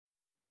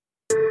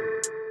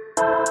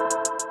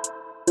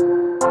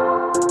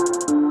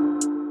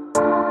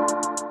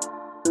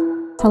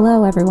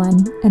Hello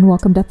everyone, and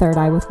welcome to Third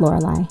Eye with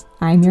Lorelei.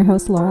 I'm your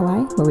host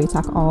Lorelei, where we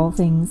talk all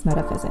things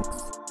metaphysics.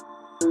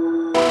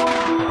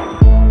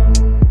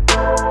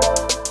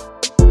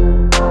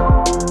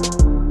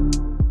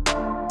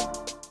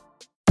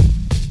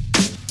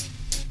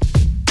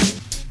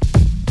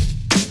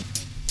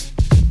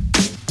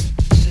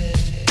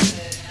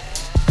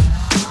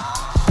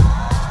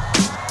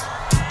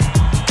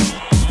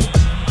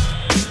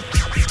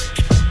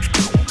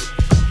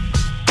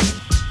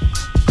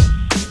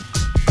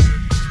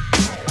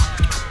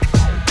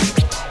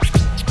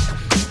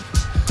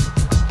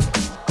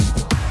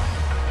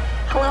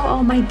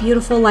 My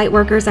beautiful light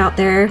workers out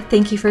there,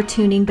 thank you for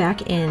tuning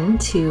back in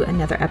to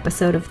another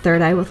episode of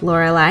Third Eye with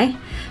Lorelei,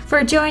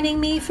 for joining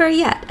me for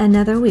yet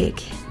another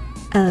week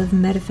of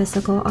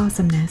metaphysical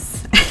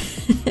awesomeness.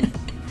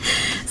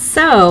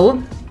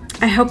 So,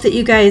 I hope that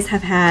you guys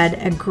have had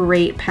a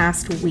great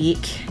past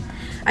week.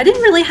 I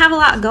didn't really have a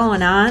lot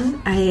going on.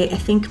 I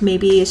think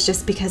maybe it's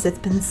just because it's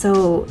been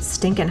so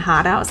stinking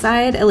hot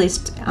outside, at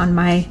least on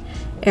my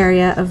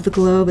area of the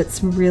globe.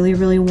 It's really,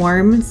 really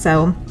warm,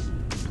 so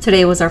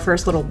today was our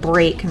first little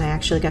break, and I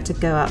actually got to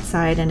go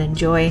outside and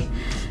enjoy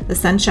the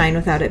sunshine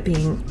without it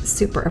being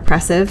super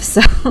oppressive.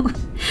 So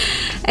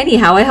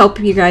anyhow, I hope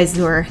you guys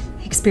were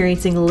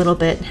experiencing a little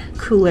bit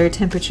cooler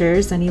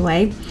temperatures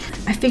anyway.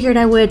 I figured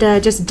I would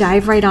just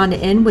dive right on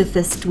in with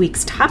this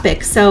week's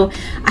topic. So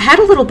I had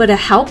a little bit of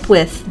help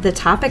with the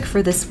topic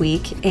for this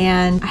week,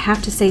 and I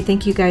have to say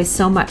thank you guys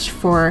so much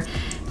for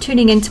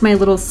tuning into my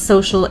little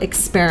social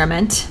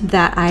experiment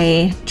that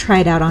I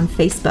tried out on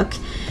Facebook.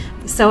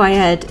 So I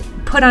had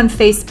put on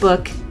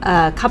Facebook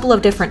a couple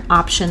of different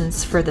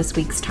options for this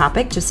week's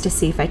topic just to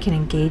see if I can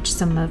engage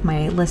some of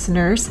my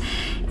listeners.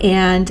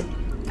 And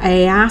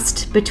I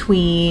asked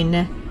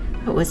between,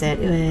 what was it?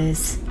 It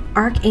was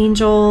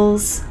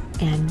archangels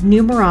and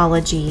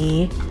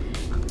numerology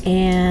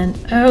and,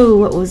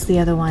 what was the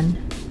other one?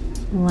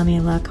 Let me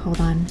look, hold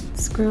on.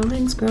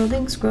 Scrolling.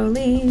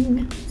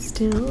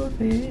 Still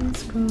very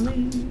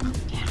scrolling.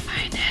 Can't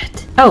find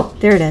it. Oh,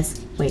 there it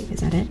is. Wait, is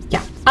that it?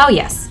 Yeah. Oh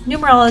yes,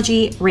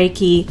 numerology,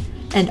 Reiki,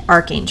 and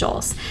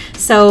archangels.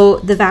 So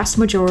the vast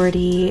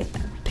majority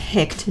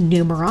picked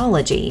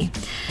numerology.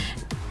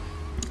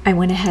 I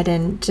went ahead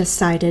and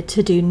decided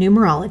to do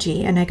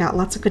numerology, and I got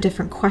lots of good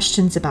different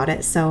questions about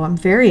it. So I'm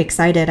very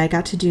excited. I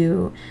got to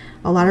do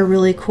a lot of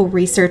really cool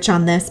research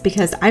on this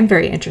because I'm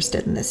very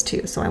interested in this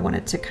too. So I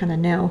wanted to kind of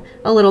know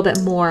a little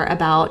bit more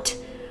about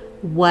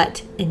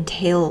what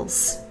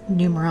entails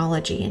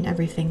numerology and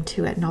everything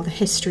to it and all the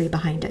history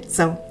behind it.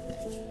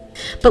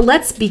 But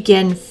let's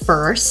begin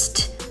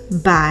first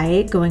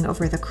by going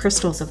over the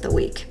crystals of the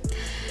week.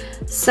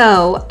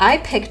 So I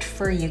picked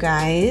for you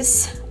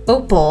guys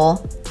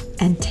opal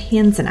and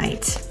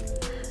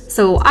tanzanite.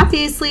 So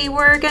obviously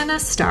we're gonna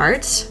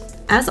start,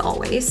 as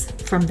always,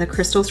 from the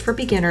Crystals for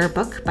Beginner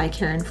book by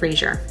Karen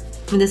Frazier.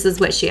 And this is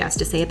what she has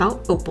to say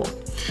about opal.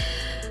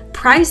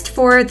 Prized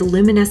for the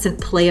luminescent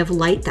play of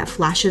light that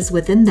flashes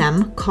within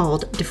them,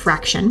 called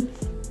diffraction,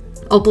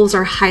 opals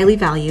are highly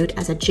valued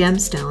as a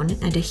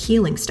gemstone and a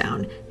healing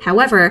stone.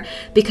 However,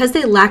 because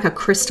they lack a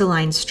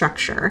crystalline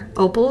structure,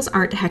 opals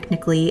aren't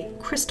technically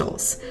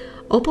crystals.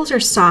 Opals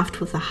are soft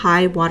with a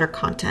high water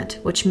content,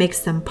 which makes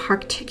them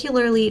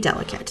particularly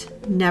delicate.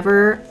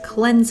 Never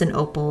cleanse an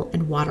opal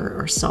in water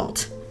or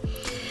salt.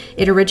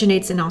 It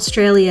originates in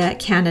Australia,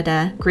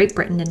 Canada, Great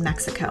Britain, and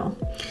Mexico.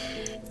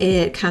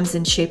 It comes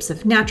in shapes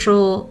of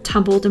natural,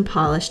 tumbled and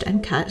polished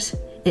and cut.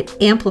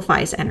 It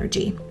amplifies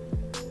energy.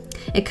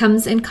 It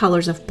comes in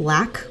colors of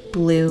black,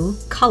 blue,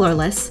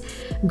 colorless,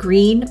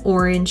 green,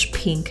 orange,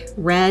 pink,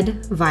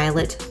 red,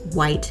 violet,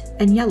 white,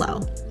 and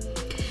yellow.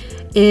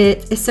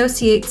 It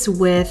associates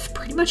with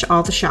pretty much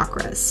all the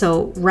chakras.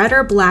 So red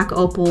or black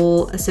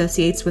opal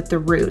associates with the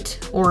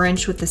root,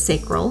 orange with the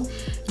sacral,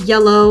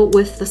 yellow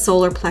with the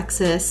solar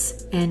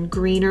plexus, and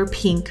green or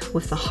pink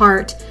with the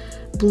heart,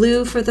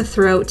 blue for the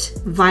throat,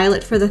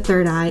 violet for the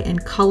third eye,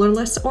 and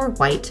colorless or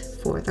white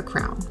for the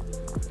crown.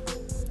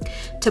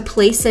 To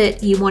place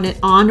it, you want it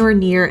on or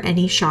near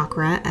any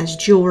chakra as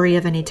jewelry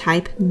of any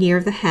type near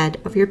the head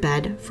of your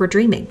bed for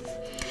dreaming.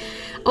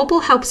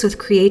 Opal helps with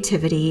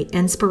creativity,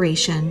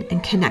 inspiration,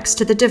 and connects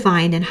to the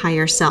divine and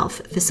higher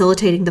self,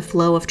 facilitating the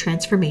flow of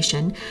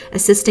transformation,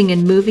 assisting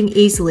in moving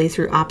easily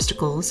through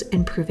obstacles,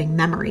 improving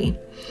memory.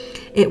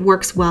 It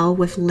works well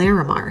with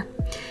Larimar.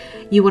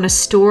 You want to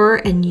store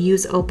and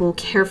use opal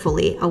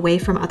carefully away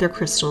from other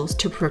crystals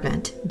to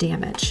prevent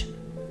damage.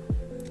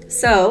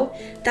 So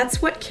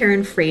that's what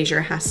Karen Frazier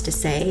has to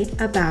say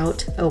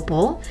about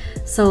opal.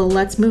 So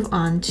let's move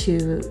on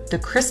to the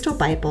Crystal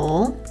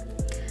Bible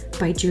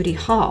by Judy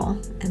Hall.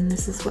 And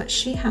this is what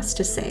she has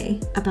to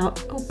say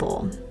about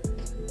opal.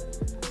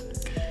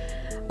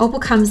 Opal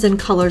comes in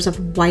colors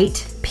of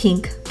white,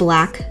 pink,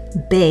 black,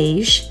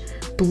 beige,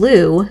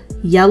 blue,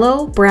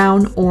 yellow,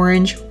 brown,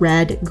 orange,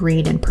 red,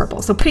 green, and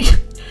purple. So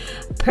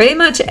pretty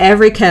much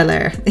every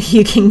color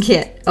you can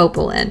get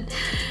opal in.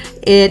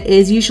 It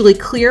is usually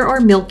clear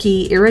or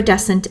milky,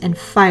 iridescent, and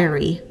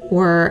fiery,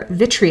 or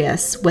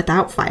vitreous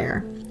without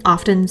fire.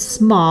 often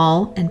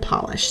small and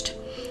polished.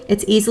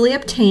 It's easily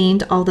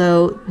obtained,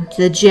 although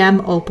the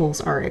gem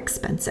opals are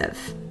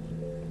expensive.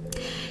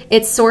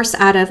 It's sourced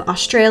out of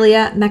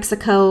Australia,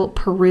 Mexico,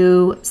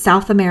 Peru,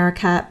 South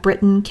America,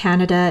 Britain,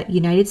 Canada,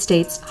 United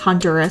States,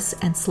 Honduras,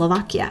 and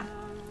Slovakia.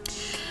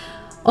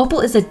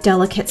 Opal is a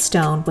delicate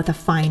stone with a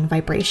fine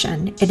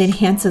vibration. It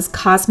enhances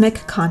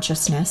cosmic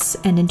consciousness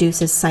and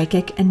induces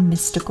psychic and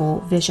mystical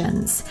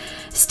visions.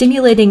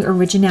 Stimulating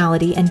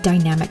originality and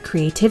dynamic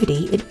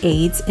creativity, it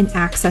aids in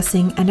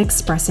accessing and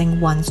expressing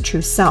one's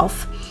true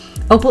self.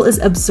 Opal is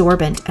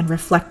absorbent and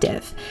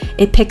reflective.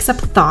 It picks up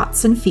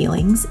thoughts and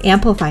feelings,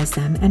 amplifies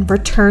them, and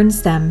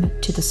returns them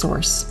to the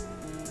source.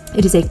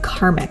 It is a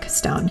karmic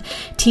stone,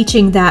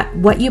 teaching that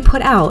what you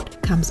put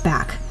out comes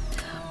back.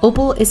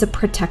 Opal is a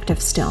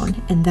protective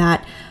stone in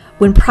that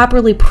when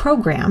properly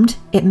programmed,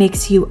 it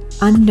makes you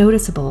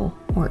unnoticeable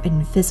or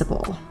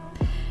invisible.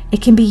 It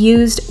can be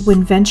used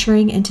when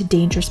venturing into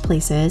dangerous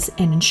places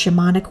and in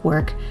shamanic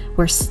work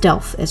where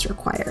stealth is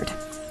required.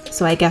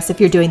 So I guess if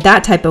you're doing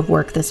that type of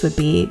work, this would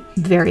be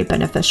very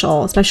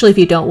beneficial, especially if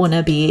you don't want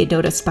to be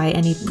noticed by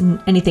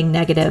anything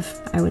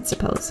negative, I would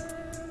suppose.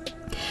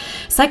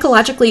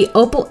 Psychologically,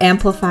 opal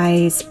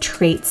amplifies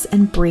traits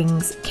and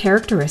brings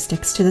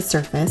characteristics to the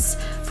surface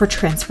for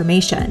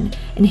transformation.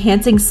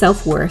 Enhancing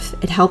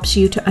self-worth, it helps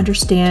you to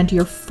understand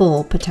your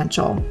full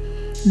potential.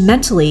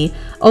 Mentally,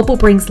 opal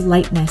brings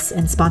lightness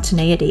and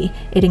spontaneity.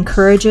 It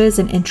encourages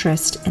an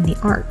interest in the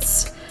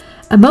arts.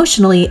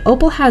 Emotionally,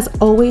 opal has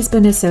always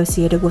been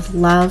associated with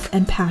love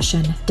and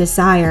passion,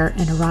 desire,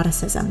 and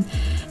eroticism.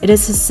 It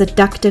is a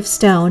seductive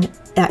stone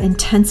that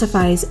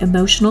intensifies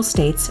emotional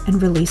states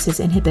and releases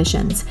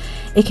inhibitions.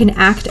 It can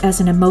act as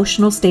an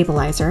emotional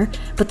stabilizer,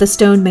 but the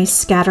stone may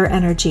scatter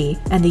energy,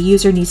 and the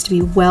user needs to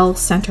be well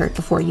centered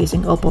before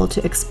using opal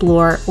to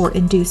explore or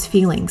induce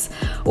feelings,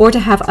 or to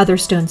have other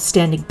stones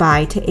standing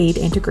by to aid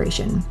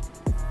integration.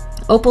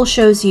 Opal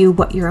shows you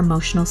what your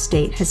emotional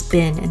state has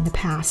been in the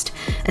past,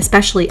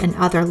 especially in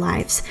other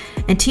lives,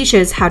 and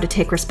teaches how to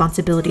take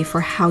responsibility for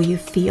how you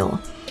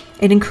feel.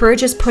 It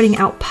encourages putting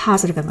out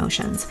positive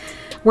emotions.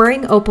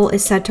 Wearing opal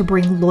is said to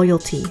bring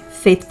loyalty,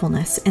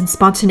 faithfulness, and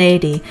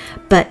spontaneity,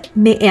 but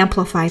may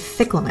amplify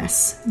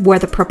fickleness, where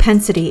the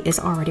propensity is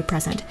already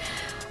present.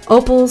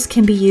 Opals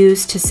can be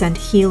used to send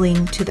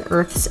healing to the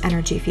Earth's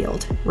energy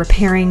field,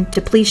 repairing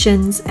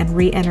depletions and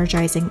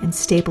re-energizing and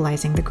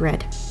stabilizing the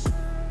grid.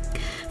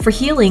 For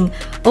healing,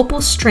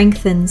 opal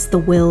strengthens the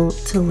will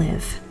to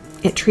live.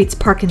 It treats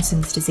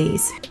Parkinson's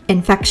disease,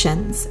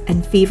 infections,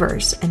 and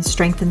fevers, and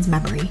strengthens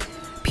memory.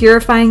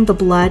 Purifying the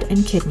blood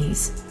and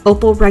kidneys,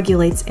 opal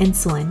regulates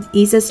insulin,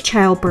 eases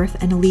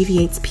childbirth, and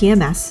alleviates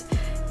PMS.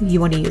 You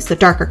want to use the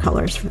darker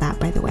colors for that,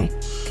 by the way.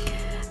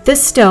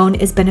 This stone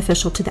is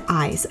beneficial to the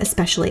eyes,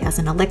 especially as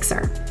an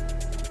elixir.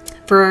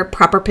 For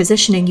proper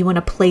positioning, you want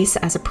to place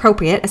as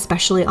appropriate,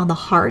 especially on the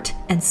heart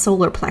and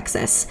solar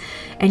plexus,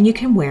 and you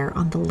can wear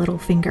on the little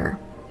finger.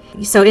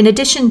 So in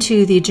addition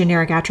to the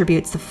generic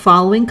attributes, the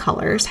following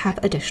colors have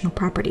additional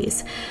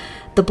properties.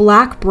 The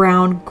black,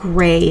 brown,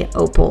 gray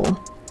opal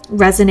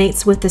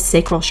resonates with the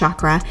sacral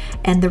chakra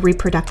and the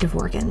reproductive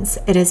organs.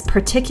 It is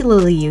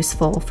particularly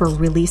useful for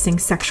releasing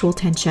sexual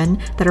tension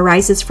that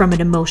arises from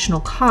an emotional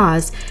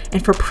cause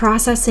and for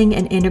processing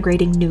and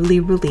integrating newly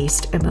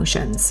released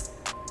emotions.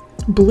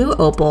 Blue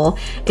opal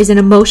is an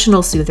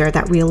emotional soother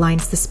that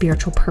realigns the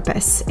spiritual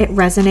purpose. It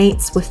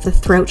resonates with the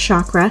throat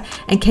chakra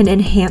and can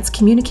enhance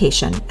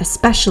communication,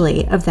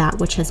 especially of that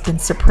which has been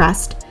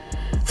suppressed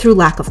through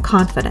lack of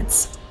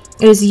confidence.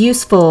 It is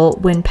useful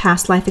when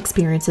past life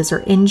experiences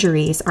or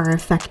injuries are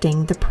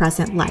affecting the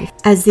present life,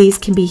 as these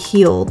can be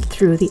healed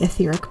through the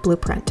etheric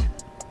blueprint.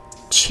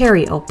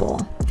 Cherry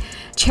opal.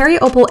 Cherry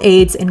opal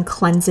aids in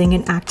cleansing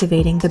and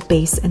activating the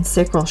base and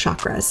sacral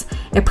chakras.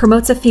 It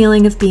promotes a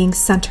feeling of being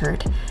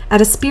centered.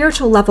 At a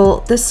spiritual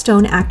level, this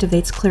stone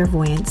activates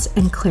clairvoyance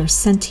and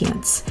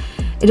clairsentience.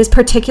 It is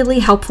particularly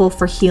helpful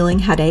for healing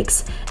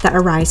headaches that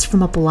arise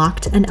from a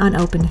blocked and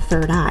unopened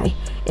third eye.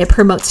 It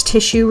promotes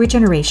tissue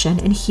regeneration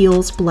and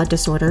heals blood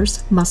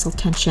disorders, muscle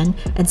tension,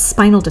 and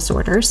spinal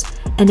disorders,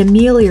 and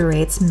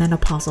ameliorates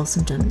menopausal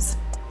symptoms.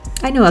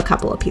 I know a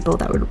couple of people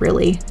that would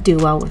really do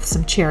well with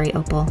some cherry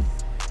opal.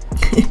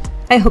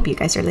 I hope you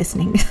guys are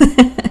listening.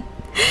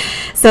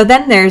 So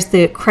then there's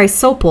the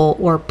chrysopal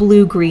or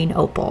blue-green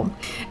opal.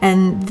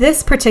 And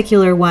this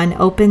particular one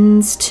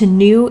opens to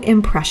new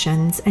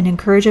impressions and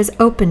encourages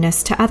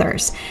openness to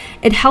others.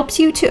 It helps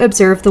you to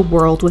observe the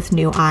world with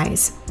new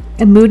eyes.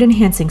 A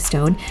mood-enhancing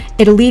stone,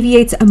 it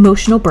alleviates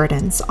emotional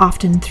burdens,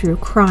 often through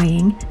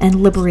crying,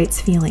 and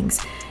liberates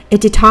feelings. It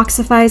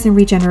detoxifies and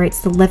regenerates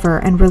the liver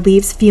and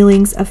relieves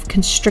feelings of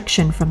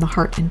constriction from the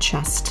heart and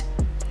chest.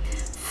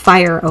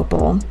 Fire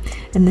opal,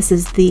 and this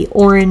is the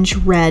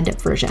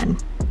orange-red version.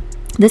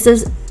 This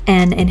is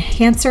an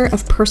enhancer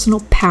of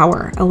personal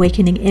power,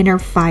 awakening inner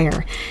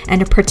fire,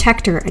 and a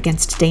protector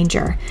against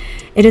danger.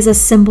 It is a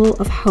symbol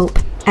of hope,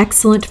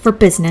 excellent for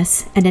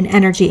business, and an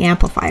energy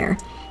amplifier.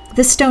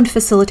 This stone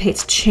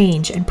facilitates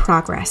change and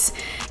progress.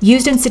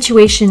 Used in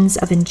situations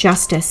of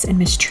injustice and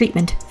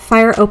mistreatment,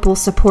 fire opal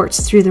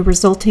supports through the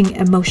resulting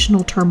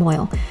emotional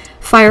turmoil.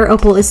 Fire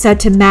opal is said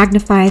to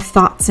magnify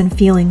thoughts and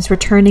feelings,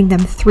 returning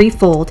them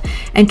threefold,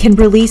 and can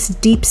release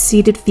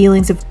deep-seated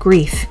feelings of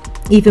grief,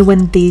 even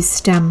when these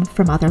stem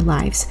from other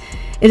lives.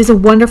 It is a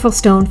wonderful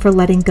stone for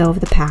letting go of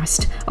the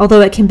past,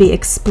 although it can be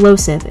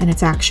explosive in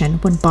its action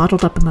when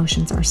bottled up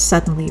emotions are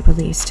suddenly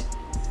released.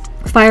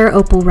 Fire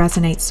opal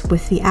resonates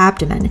with the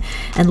abdomen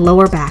and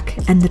lower back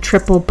and the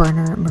triple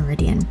burner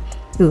meridian.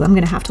 Ooh, I'm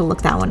going to have to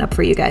look that one up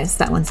for you guys.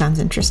 That one sounds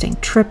interesting.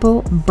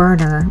 Triple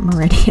burner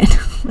meridian.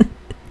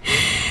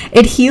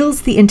 It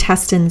heals the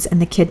intestines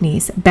and the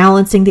kidneys,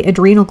 balancing the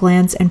adrenal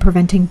glands and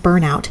preventing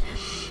burnout,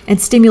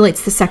 and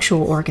stimulates the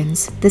sexual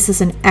organs. This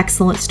is an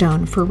excellent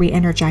stone for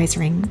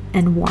re-energizing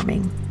and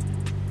warming.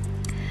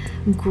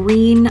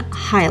 Green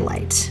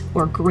highlight,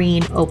 or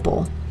green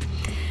opal.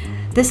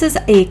 This is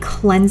a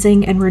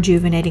cleansing and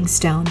rejuvenating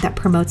stone that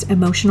promotes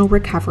emotional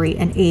recovery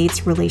and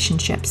aids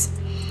relationships.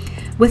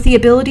 With the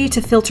ability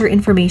to filter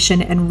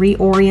information and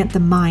reorient the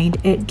mind,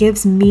 it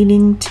gives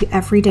meaning to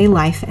everyday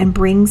life and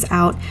brings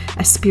out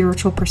a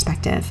spiritual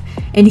perspective.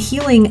 In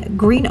healing,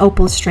 green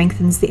opal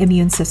strengthens the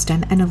immune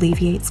system and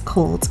alleviates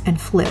colds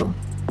and flu.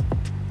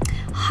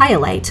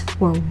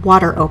 Hyalite, or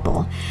water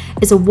opal,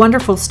 is a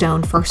wonderful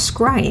stone for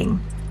scrying.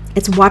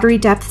 Its watery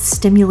depths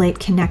stimulate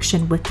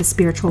connection with the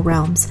spiritual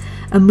realms.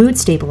 A mood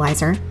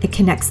stabilizer, it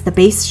connects the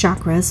base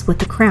chakras with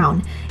the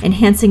crown,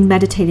 enhancing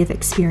meditative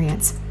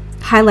experience.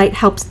 Hyalite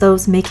helps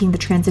those making the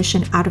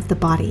transition out of the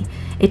body.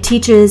 It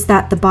teaches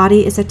that the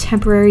body is a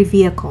temporary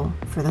vehicle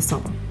for the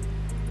soul.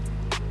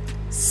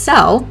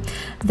 So,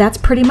 that's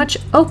pretty much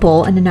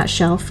opal in a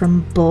nutshell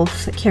from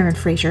both Karen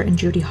Fraser and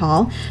Judy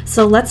Hall.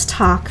 So let's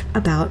talk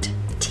about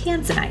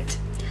tanzanite.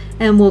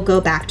 And we'll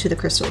go back to the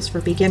Crystals for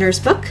Beginners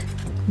book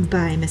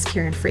by Miss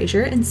Karen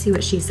Fraser and see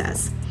what she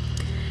says.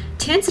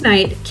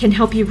 Tanzanite can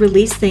help you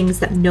release things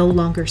that no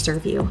longer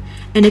serve you,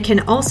 and it can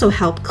also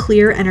help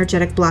clear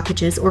energetic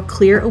blockages or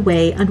clear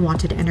away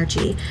unwanted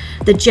energy.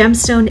 The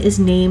gemstone is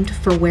named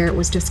for where it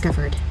was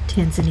discovered,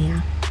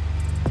 Tanzania.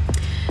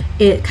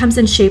 It comes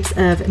in shapes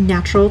of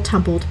natural,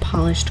 tumbled,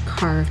 polished,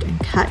 carved, and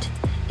cut.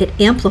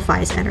 It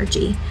amplifies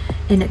energy,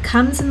 and it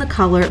comes in the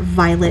color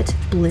violet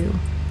blue.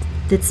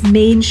 Its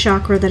main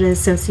chakra that it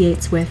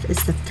associates with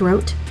is the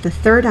throat, the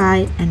third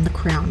eye, and the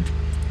crown.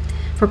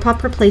 For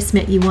proper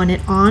placement, you want it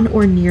on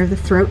or near the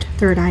throat,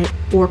 third eye,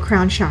 or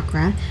crown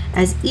chakra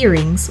as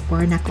earrings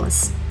or a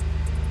necklace.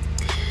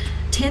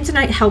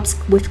 Tanzanite helps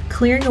with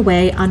clearing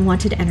away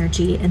unwanted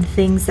energy and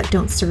things that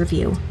don't serve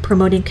you,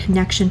 promoting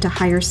connection to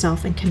higher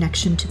self and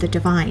connection to the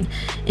divine,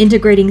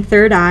 integrating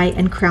third eye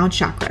and crown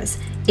chakras,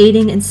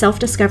 aiding in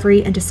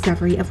self-discovery and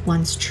discovery of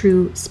one's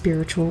true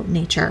spiritual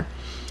nature.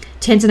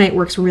 Tanzanite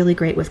works really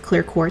great with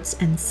clear quartz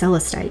and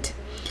celestite.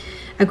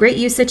 A great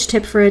usage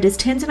tip for it is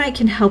tanzanite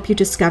can help you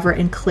discover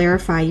and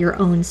clarify your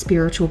own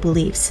spiritual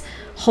beliefs.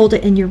 Hold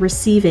it in your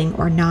receiving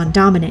or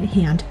non-dominant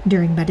hand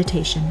during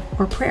meditation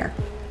or prayer.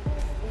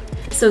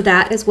 So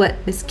that is what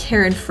Miss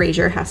Karen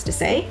Fraser has to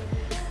say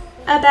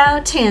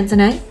about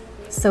tanzanite.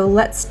 So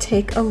let's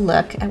take a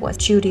look at what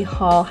Judy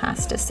Hall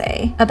has to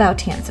say about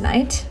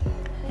tanzanite.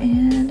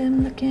 And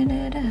I'm looking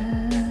it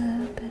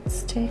up.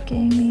 It's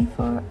taking me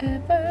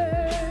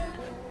forever.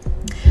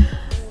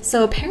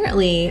 So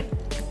apparently,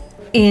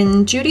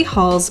 in Judy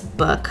Hall's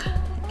book,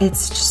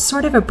 it's just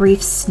sort of a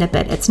brief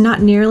snippet. It's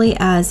not nearly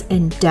as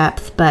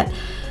in-depth, but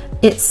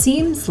it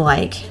seems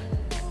like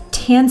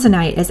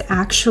tanzanite is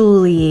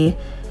actually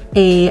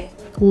a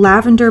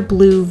lavender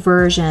blue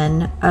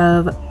version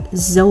of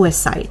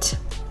zoisite.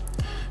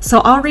 So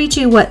I'll read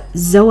you what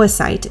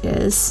zoisite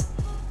is,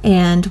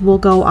 and we'll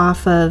go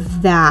off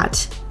of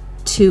that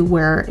to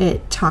where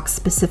it talks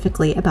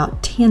specifically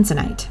about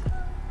tanzanite.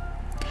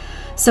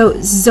 So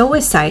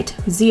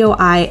zoisite,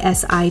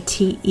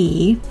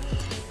 Z-O-I-S-I-T-E,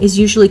 is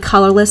usually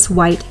colorless,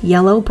 white,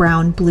 yellow,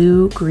 brown,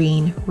 blue,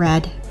 green,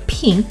 red,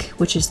 pink,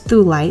 which is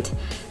thulite,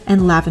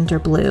 and lavender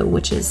blue,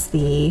 which is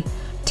the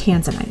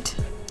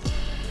tanzanite.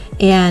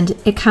 And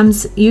it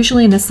comes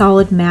usually in a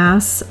solid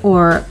mass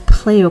or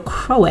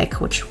pleochroic,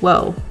 which,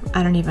 whoa,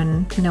 I don't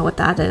even know what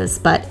that is,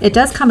 but it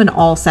does come in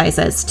all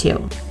sizes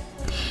too.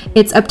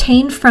 It's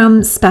obtained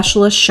from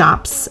specialist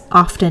shops,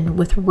 often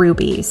with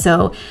ruby.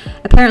 So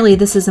apparently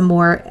this is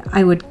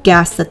I would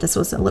guess that this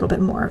was a little bit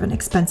more of an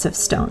expensive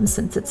stone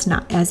since it's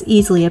not as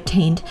easily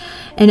obtained.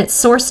 And it's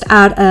sourced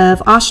out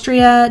of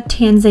Austria,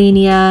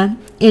 Tanzania,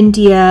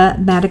 India,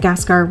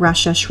 Madagascar,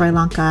 Russia, Sri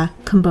Lanka,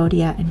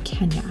 Cambodia, and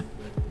Kenya.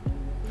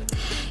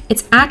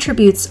 Its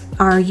attributes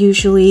are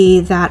usually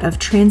that of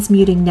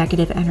transmuting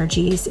negative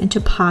energies into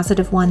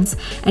positive ones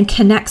and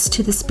connects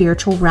to the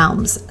spiritual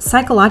realms.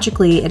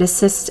 Psychologically, it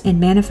assists in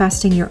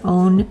manifesting your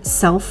own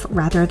self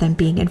rather than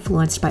being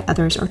influenced by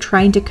others or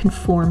trying to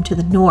conform to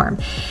the norm.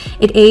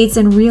 It aids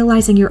in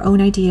realizing your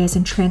own ideas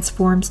and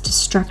transforms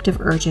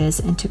destructive urges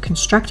into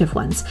constructive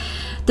ones.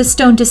 The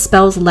stone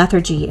dispels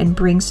lethargy and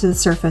brings to the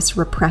surface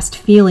repressed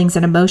feelings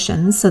and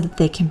emotions so that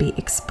they can be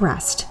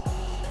expressed.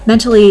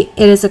 Mentally,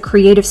 it is a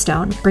creative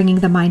stone, bringing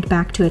the mind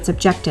back to its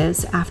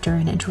objectives after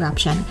an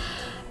interruption.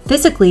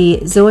 Physically,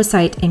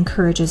 zoisite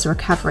encourages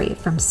recovery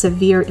from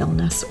severe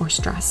illness or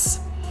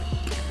stress.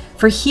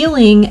 For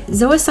healing,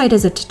 zoisite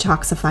is a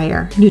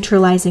detoxifier,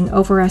 neutralizing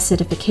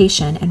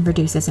overacidification and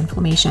reduces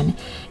inflammation.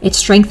 It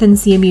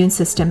strengthens the immune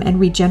system and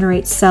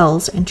regenerates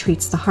cells and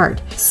treats the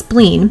heart,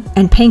 spleen,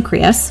 and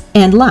pancreas,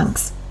 and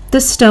lungs.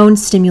 This stone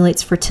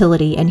stimulates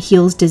fertility and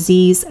heals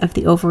disease of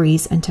the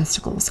ovaries and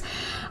testicles.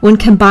 When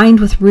combined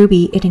with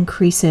ruby, it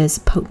increases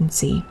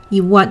potency.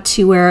 You want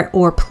to wear it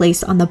or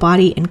place on the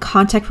body in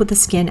contact with the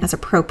skin as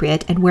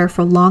appropriate and wear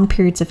for long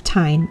periods of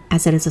time,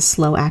 as it is a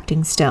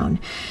slow-acting stone.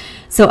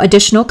 So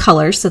additional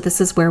colors, so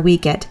this is where we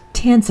get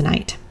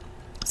tanzanite.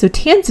 So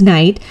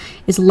tanzanite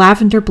is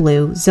lavender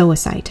blue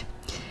zoisite.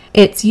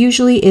 It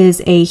usually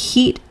is a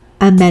heat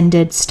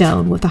amended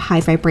stone with a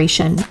high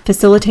vibration,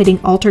 facilitating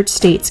altered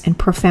states and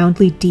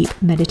profoundly deep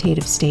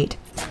meditative state.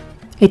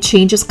 It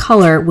changes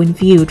color when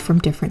viewed from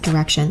different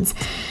directions.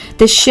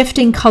 This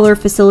shifting color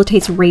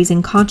facilitates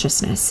raising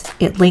consciousness.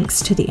 It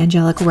links to the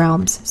angelic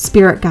realms,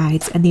 spirit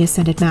guides, and the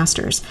ascended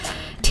masters.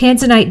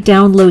 Tanzanite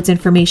downloads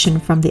information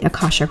from the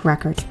Akashic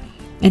record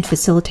and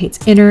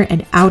facilitates inner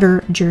and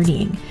outer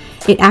journeying.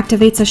 It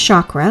activates a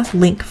chakra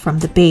link from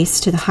the base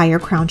to the higher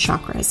crown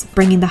chakras,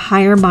 bringing the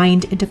higher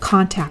mind into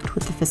contact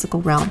with the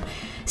physical realm.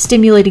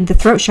 Stimulating the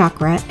throat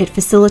chakra, it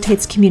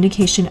facilitates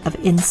communication of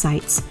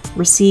insights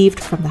received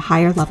from the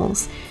higher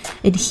levels.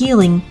 In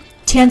healing,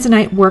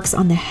 tanzanite works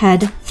on the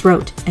head,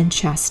 throat, and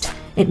chest.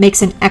 It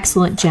makes an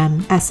excellent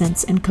gem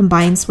essence and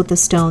combines with the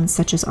stones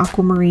such as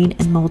aquamarine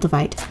and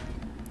moldavite.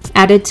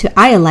 Added to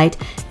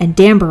iolite and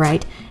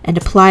dambarite and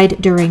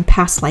applied during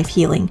past life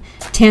healing,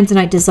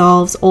 tanzanite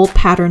dissolves old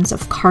patterns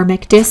of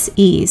karmic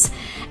dis-ease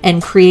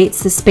and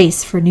creates the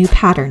space for new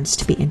patterns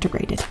to be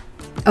integrated.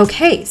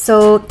 Okay,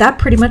 so that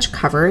pretty much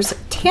covers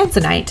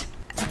tanzanite.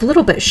 A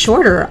little bit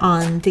shorter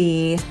on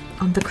the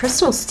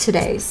crystals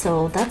today,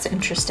 so that's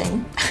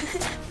interesting.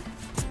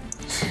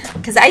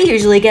 Because I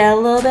usually get a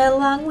little bit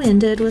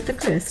long-winded with the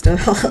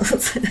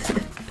crystals.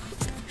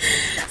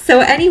 So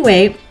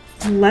anyway,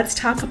 let's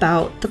talk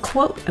about the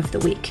quote of the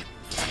week.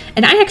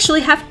 And I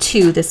actually have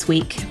two this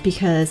week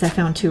because I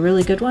found two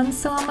really good ones,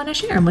 so I'm going to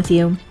share them with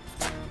you.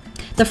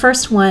 The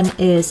first one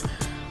is,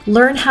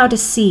 learn how to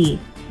see,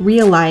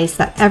 realize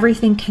that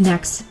everything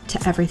connects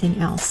to everything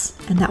else.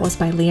 And that was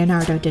by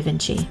Leonardo da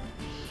Vinci.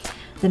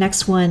 The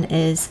next one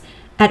is,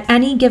 at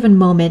any given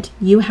moment,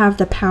 you have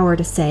the power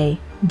to say,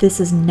 this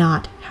is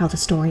not how the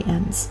story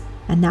ends.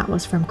 And that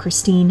was from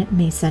Christine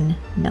Mason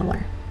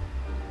Miller.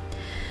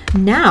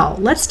 Now,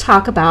 let's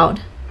talk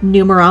about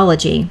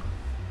numerology.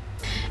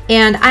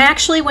 And I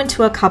actually went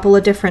to a couple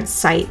of different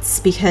sites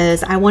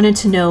because I wanted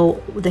to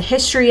know the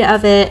history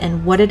of it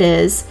and what it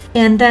is.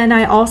 And then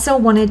I also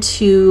wanted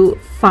to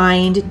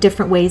find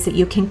different ways that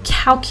you can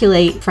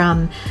calculate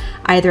from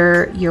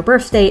either your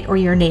birth date or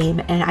your name.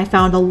 And I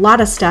found a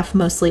lot of stuff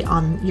mostly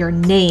on your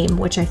name,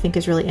 which I think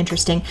is really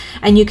interesting.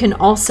 And you can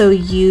also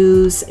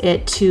use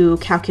it to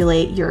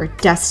calculate your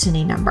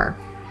destiny number,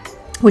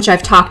 which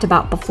I've talked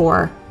about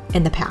before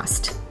in the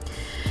past.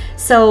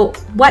 So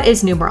what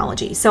is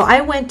numerology? So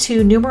I went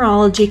to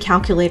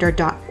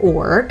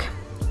numerologycalculator.org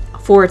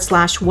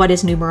 /what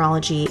is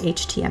numerology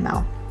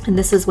HTML. And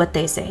this is what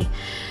they say.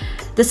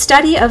 The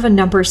study of a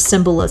number's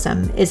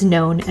symbolism is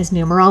known as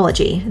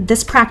numerology.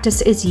 This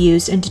practice is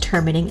used in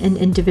determining an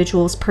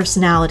individual's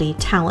personality,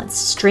 talents,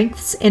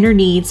 strengths, inner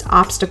needs,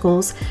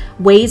 obstacles,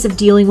 ways of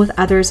dealing with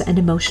others, and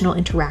emotional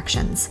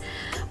interactions.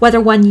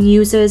 Whether one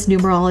uses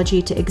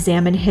numerology to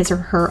examine his or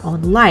her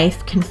own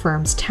life,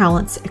 confirms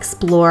talents,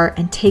 explore,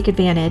 and take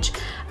advantage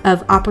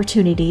of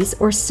opportunities,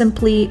 or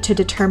simply to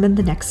determine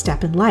the next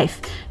step in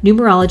life,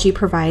 numerology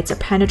provides a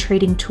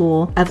penetrating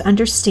tool of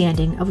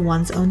understanding of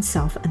one's own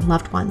self and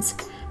loved ones.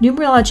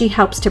 Numerology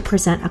helps to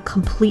present a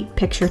complete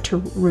picture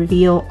to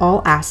reveal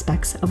all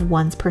aspects of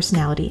one's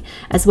personality,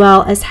 as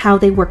well as how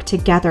they work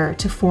together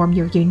to form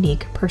your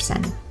unique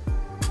person.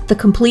 The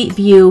complete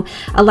view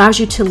allows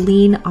you to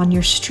lean on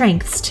your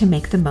strengths to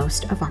make the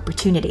most of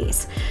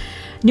opportunities.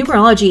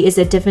 Numerology is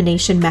a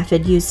divination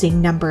method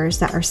using numbers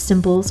that are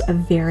symbols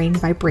of varying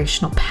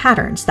vibrational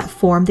patterns that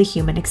form the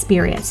human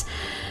experience.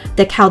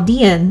 The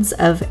Chaldeans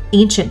of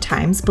ancient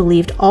times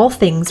believed all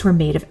things were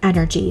made of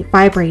energy,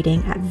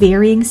 vibrating at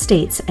varying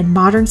states, and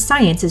modern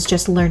science is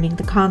just learning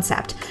the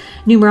concept.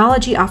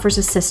 Numerology offers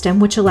a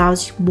system which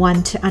allows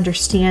one to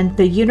understand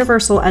the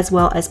universal as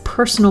well as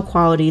personal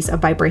qualities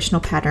of vibrational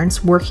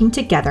patterns working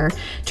together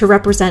to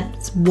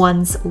represent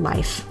one's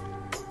life.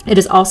 It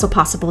is also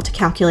possible to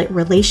calculate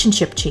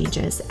relationship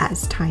changes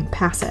as time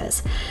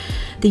passes.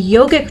 The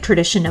yogic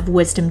tradition of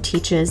wisdom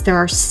teaches there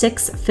are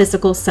 6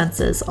 physical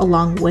senses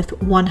along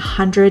with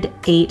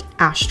 108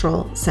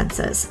 astral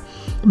senses.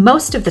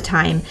 Most of the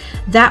time,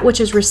 that which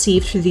is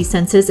received through these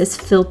senses is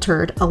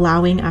filtered,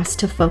 allowing us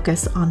to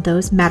focus on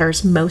those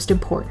matters most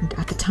important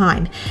at the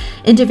time.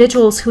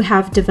 Individuals who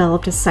have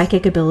developed a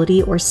psychic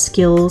ability or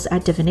skills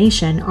at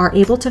divination are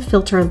able to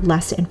filter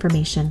less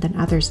information than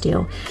others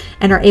do,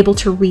 and are able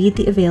to read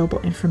the available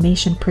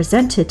information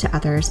presented to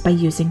others by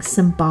using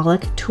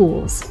symbolic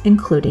tools,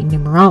 including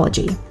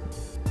numerology.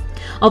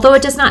 Although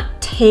it does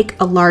not take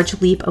a large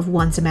leap of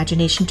one's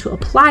imagination to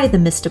apply the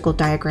mystical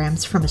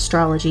diagrams from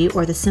astrology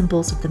or the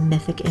symbols of the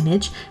mythic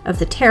image of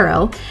the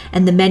tarot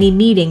and the many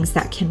meanings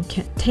that can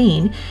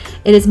contain,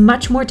 it is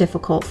much more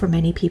difficult for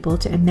many people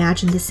to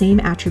imagine the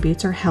same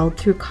attributes are held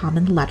through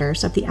common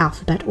letters of the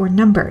alphabet or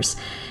numbers.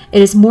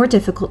 It is more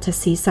difficult to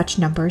see such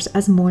numbers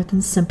as more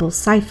than simple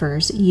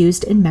ciphers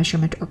used in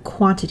measurement or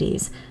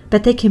quantities,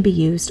 but they can be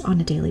used on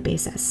a daily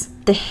basis.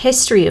 The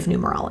history of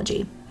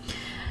numerology.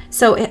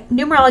 So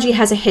numerology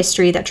has a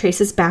history that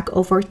traces back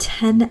over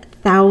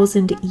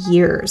 10,000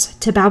 years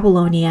to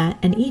Babylonia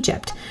and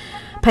Egypt.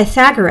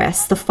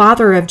 Pythagoras, the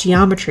father of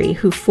geometry,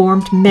 who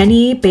formed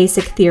many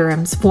basic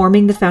theorems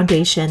forming the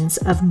foundations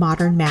of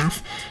modern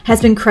math, has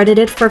been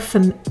credited for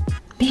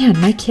man,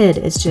 my kid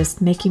is just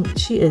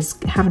she is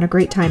having a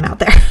great time out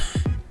there.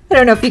 I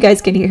don't know if you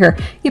guys can hear her.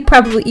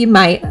 You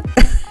might.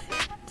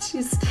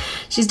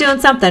 She's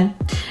doing something.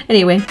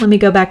 Anyway, let me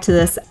go back to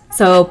this.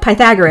 So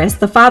Pythagoras,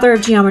 the father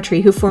of geometry,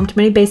 who formed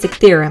many basic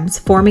theorems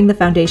forming the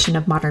foundation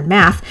of modern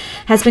math,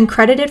 has been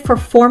credited for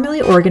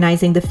formally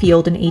organizing the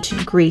field in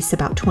ancient Greece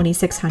about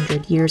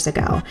 2,600 years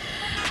ago.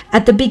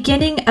 At the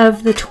beginning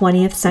of the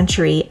 20th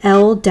century,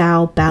 L.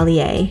 Dow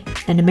Balliet,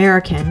 an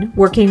American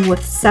working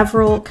with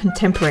several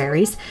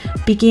contemporaries,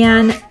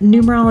 began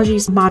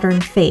numerology's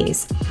modern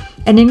phase.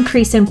 An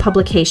increase in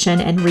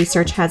publication and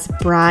research has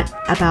brought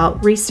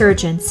about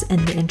resurgence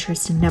in the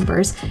interest in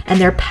numbers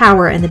and their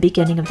power in the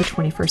beginning of the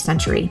 21st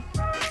century.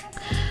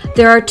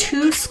 There are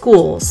two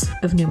schools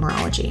of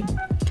numerology.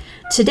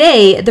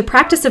 Today, the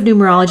practice of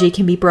numerology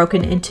can be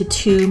broken into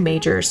two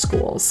major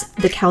schools,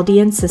 the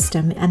Chaldean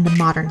system and the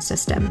modern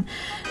system.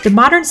 The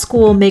modern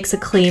school makes a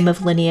claim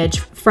of lineage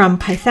from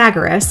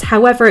Pythagoras.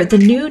 However, the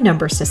new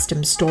number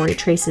system story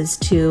traces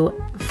to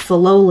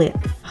Philolaus,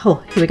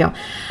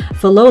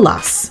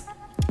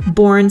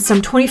 born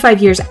some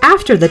 25 years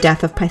after the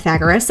death of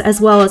Pythagoras,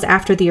 as well as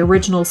after the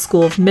original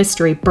school of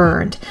mystery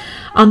burned.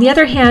 On the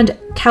other hand,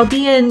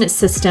 Chaldean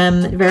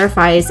system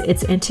verifies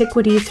its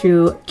antiquity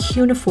through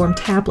cuneiform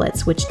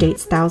tablets, which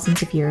dates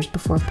thousands of years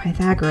before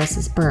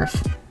Pythagoras'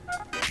 birth.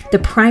 The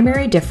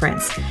primary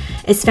difference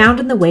is found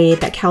in the way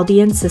that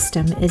Chaldean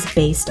system is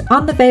based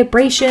on the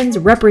vibrations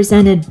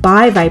represented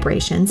by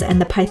vibrations, and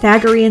the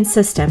Pythagorean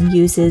system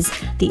uses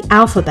the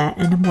alphabet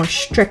in a more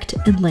strict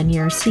and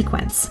linear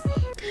sequence.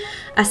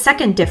 A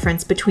second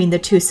difference between the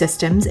two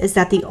systems is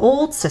that the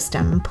old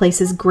system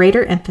places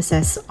greater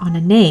emphasis on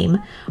a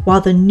name,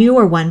 while the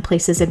newer one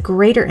places a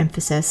greater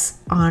emphasis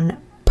on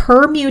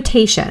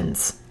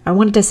permutations. I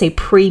wanted to say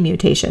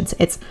pre-mutations.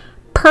 It's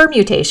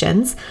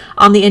permutations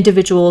on the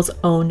individual's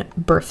own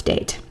birth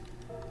date.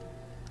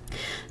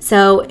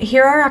 So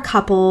here are a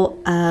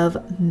couple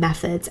of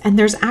methods, and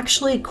there's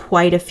actually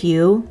quite a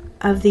few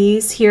of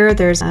these here.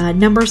 There's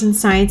numbers and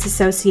science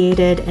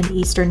associated and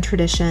Eastern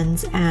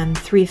traditions and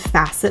 3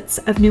 facets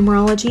of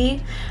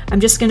numerology.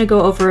 I'm just going to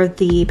go over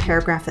the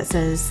paragraph that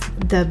says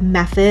the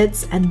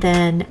methods, and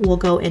then we'll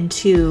go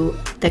into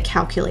the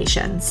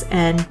calculations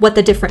and what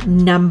the different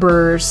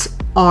numbers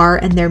are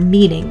and their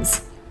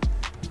meanings.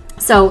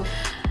 So,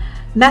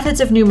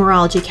 methods of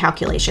numerology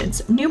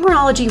calculations.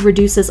 Numerology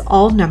reduces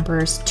all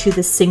numbers to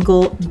the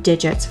single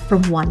digits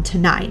from 1 to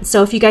 9.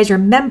 So if you guys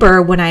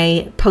remember when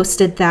I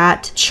posted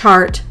that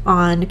chart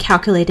on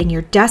calculating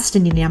your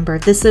destiny number,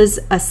 this is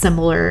a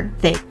similar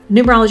thing.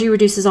 Numerology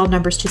reduces all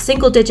numbers to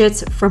single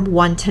digits from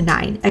 1 to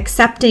 9,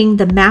 accepting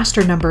the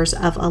master numbers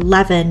of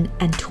 11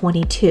 and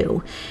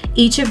 22.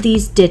 Each of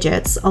these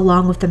digits,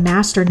 along with the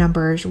master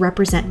numbers,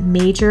 represent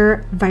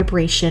major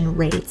vibration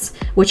rates,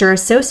 which are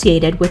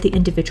associated with the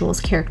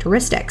individual's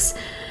characteristics.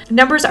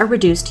 Numbers are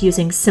reduced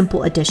using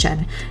simple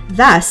addition.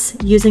 Thus,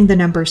 using the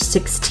number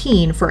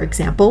 16, for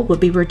example, would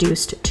be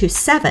reduced to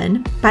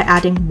 7 by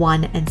adding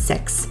 1 and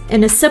 6.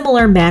 In a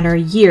similar manner,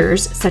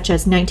 years, such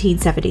as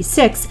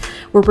 1976,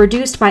 were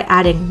reduced by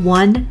adding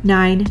 1,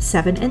 9,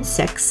 7, and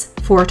 6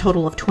 for a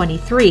total of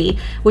 23,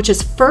 which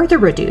is further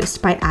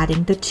reduced by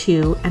adding the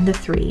 2 and the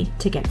 3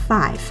 to get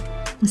 5.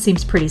 It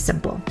seems pretty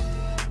simple.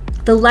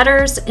 The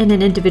letters in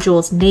an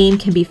individual's name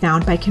can be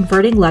found by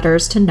converting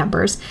letters to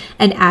numbers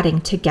and adding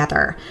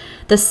together.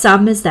 The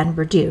sum is then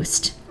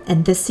reduced.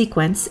 In this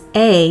sequence,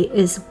 A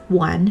is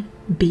 1,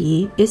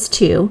 B is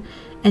 2,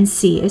 and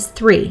C is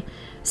 3.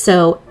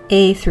 So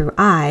A through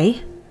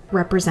I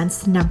represents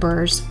the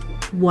numbers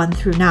 1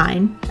 through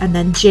 9, and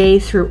then J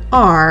through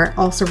R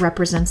also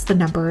represents the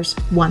numbers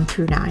 1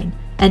 through 9,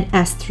 and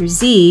S through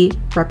Z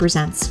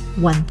represents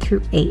 1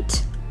 through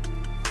 8.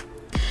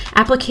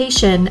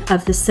 Application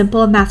of the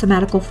simple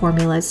mathematical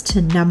formulas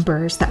to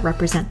numbers that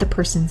represent the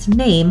person's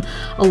name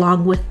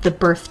along with the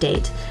birth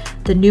date.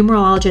 The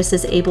numerologist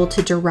is able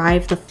to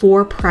derive the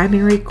 4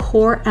 primary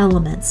core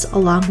elements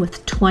along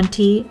with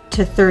 20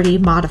 to 30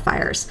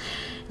 modifiers.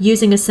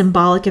 Using a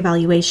symbolic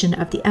evaluation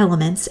of the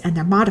elements and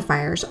their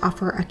modifiers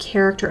offer a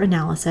character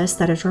analysis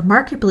that is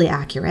remarkably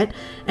accurate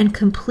and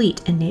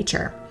complete in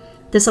nature.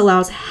 This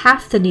allows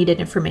half the needed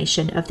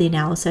information of the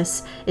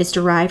analysis is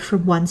derived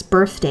from one's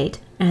birth date,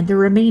 and the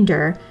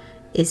remainder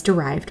is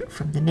derived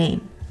from the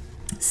name.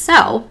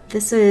 So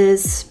this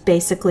is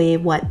basically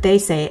what they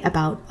say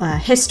about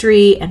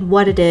history and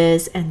what it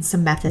is and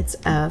some methods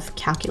of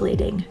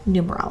calculating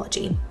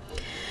numerology.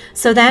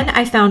 So then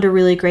I found a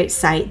really great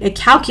site. It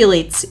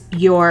calculates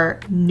your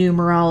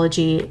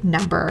numerology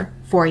number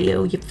for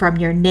you from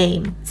your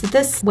name. So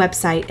this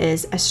website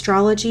is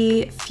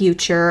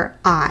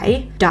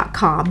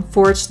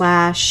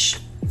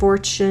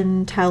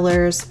astrologyfutureeye.com/fortune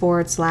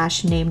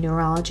tellers/name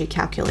numerology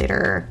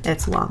calculator.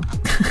 It's long.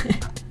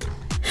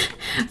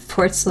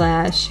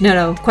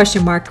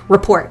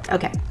 /report.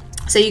 Okay.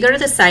 So you go to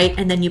the site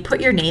and then you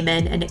put your name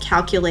in and it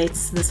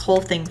calculates this whole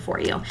thing for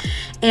you.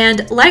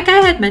 And like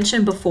I had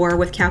mentioned before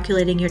with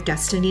calculating your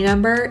destiny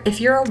number,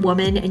 if you're a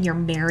woman and you're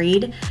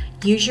married,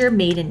 use your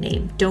maiden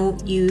name.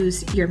 Don't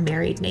use your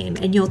married name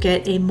and you'll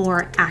get a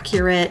more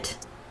accurate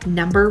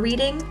number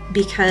reading,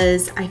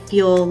 because I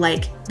feel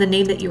like the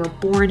name that you were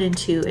born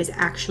into is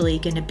actually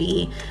going to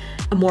be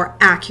a more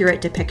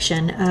accurate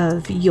depiction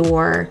of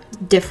your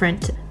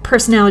different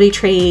personality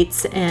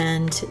traits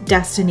and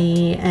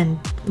destiny and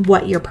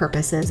what your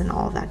purpose is and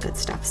all of that good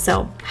stuff.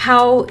 So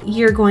how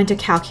you're going to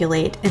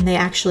calculate, and they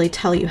actually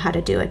tell you how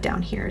to do it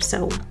down here.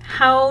 So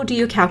how do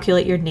you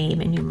calculate your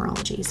name in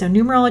numerology? So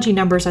numerology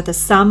numbers are the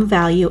sum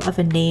value of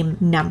a name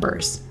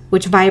numbers,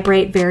 which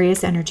vibrate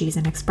various energies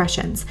and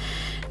expressions.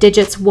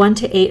 Digits 1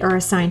 to 8 are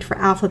assigned for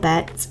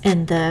alphabets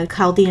in the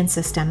Chaldean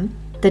system.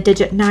 The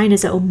digit 9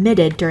 is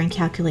omitted during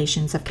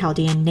calculations of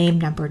Chaldean name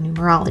number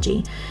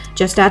numerology.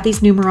 Just add these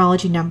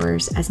numerology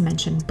numbers as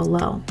mentioned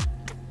below,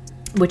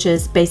 which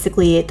is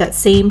basically that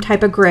same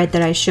type of grid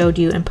that I showed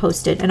you and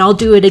posted. And I'll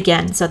do it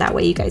again so that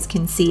way you guys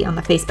can see on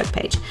the Facebook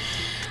page.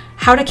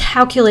 How to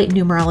calculate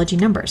numerology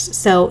numbers.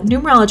 So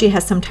numerology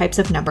has some types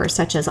of numbers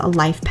such as a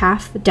life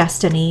path,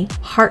 destiny,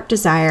 heart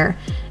desire,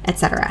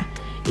 etc.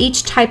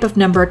 Each type of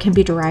number can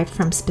be derived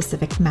from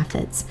specific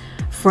methods.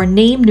 For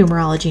name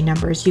numerology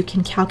numbers, you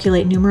can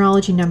calculate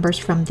numerology numbers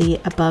from the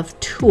above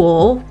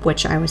tool,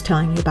 which I was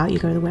telling you about. You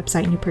go to the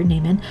website and you put your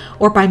name in,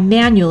 or by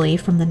manually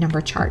from the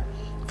number chart.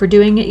 For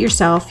doing it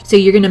yourself, so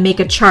you're going to make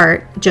a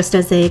chart, just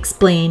as they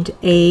explained,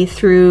 A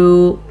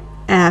through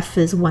F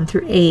is 1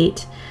 through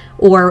 8,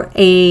 or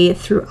A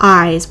through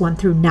I is 1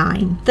 through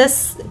 9.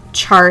 This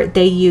chart,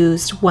 they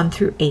used 1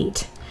 through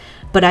 8,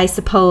 but I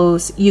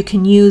suppose you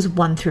can use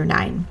 1 through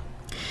 9.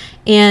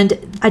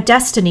 And a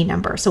destiny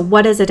number. So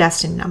what is a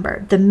destiny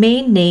number? The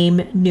main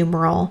name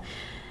numeral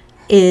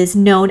is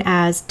known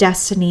as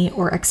destiny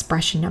or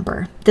expression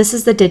number. This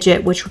is the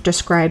digit which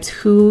describes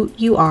who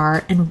you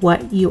are and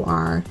what you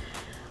are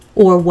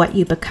or what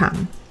you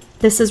become.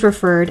 This is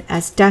referred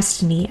as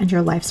destiny and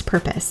your life's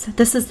purpose.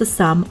 This is the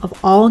sum of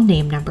all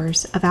name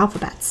numbers of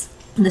alphabets.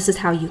 And this is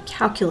how you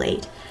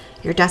calculate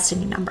your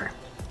destiny number.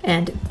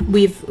 And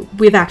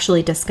we've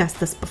actually discussed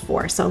this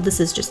before, so this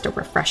is just a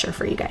refresher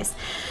for you guys.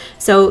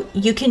 So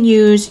you can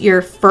use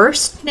your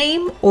first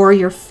name or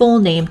your full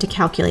name to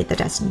calculate the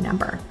destiny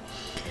number.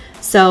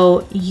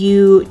 So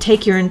you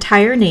take your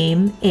entire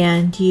name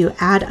and you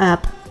add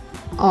up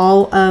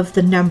all of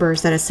the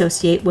numbers that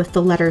associate with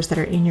the letters that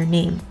are in your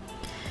name.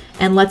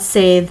 And let's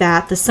say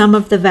that the sum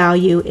of the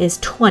value is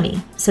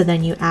 20. So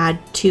then you add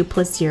 2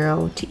 plus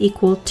 0 to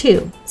equal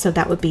 2. So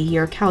that would be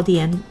your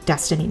Chaldean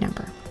destiny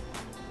number.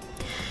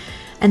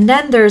 And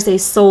then there's a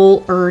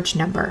soul urge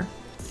number,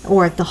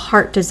 or the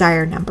heart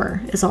desire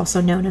number is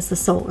also known as the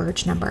soul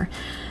urge number.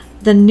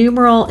 The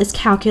numeral is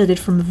calculated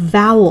from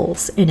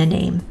vowels in a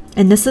name,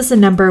 and this is a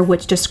number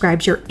which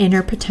describes your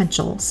inner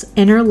potentials,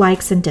 inner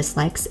likes and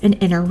dislikes, and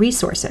inner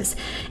resources.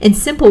 In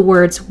simple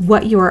words,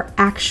 what you are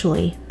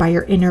actually by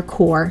your inner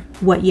core,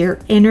 what your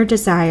inner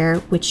desire,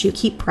 which you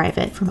keep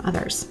private from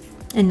others.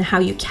 And how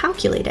you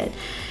calculate it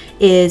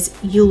is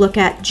you look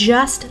at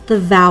just the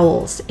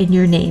vowels in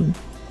your name,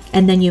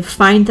 and then you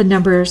find the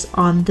numbers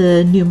on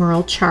the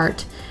numeral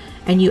chart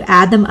and you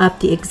add them up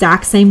the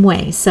exact same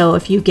way. So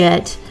if you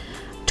get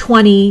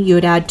 20, you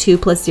would add 2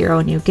 plus 0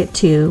 and you get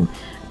 2.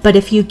 But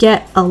if you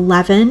get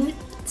 11,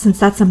 since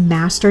that's a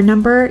master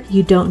number,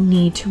 you don't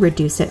need to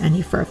reduce it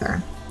any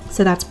further.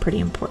 So that's pretty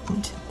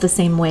important. The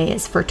same way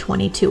as for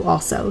 22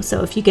 also.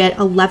 So if you get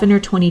 11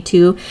 or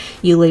 22,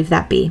 you leave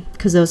that be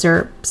because those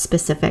are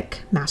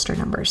specific master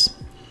numbers.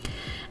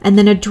 And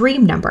then a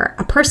dream number.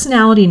 A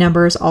personality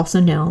number is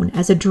also known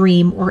as a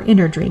dream or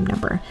inner dream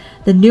number.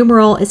 The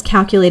numeral is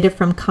calculated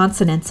from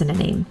consonants in a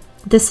name.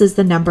 This is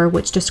the number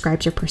which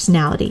describes your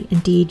personality,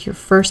 indeed your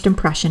first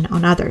impression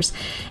on others.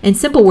 In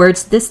simple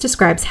words, this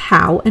describes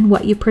how and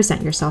what you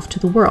present yourself to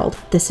the world.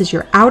 This is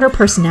your outer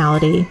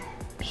personality,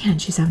 Man,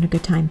 she's having a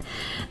good time.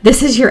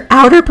 This is your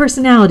outer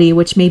personality,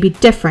 which may be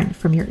different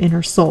from your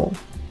inner soul.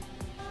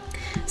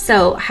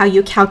 So how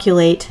you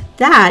calculate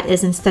that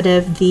is instead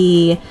of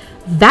the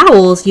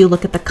vowels, you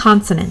look at the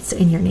consonants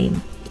in your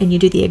name and you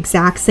do the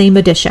exact same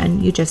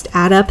addition. You just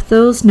add up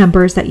those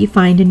numbers that you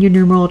find in your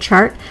numeral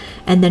chart.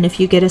 And then if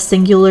you get a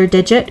singular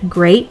digit,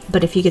 great.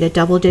 But if you get a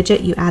double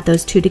digit, you add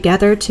those two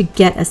together to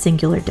get a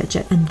singular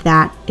digit. And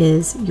that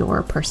is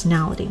your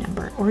personality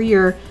number or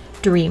your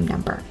dream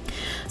number.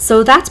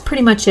 So that's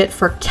pretty much it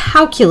for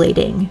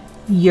calculating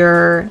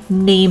your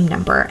name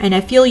number. And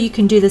I feel you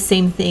can do the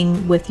same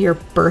thing with your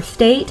birth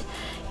date.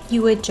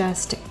 You would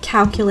just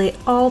calculate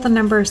all the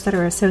numbers that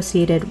are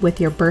associated with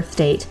your birth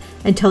date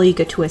until you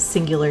get to a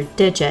singular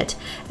digit.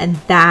 And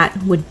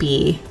that would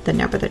be the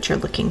number that you're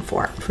looking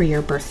for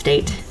your birth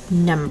date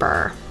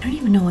number. I don't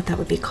even know what that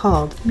would be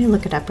called. Let me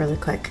look it up really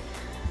quick.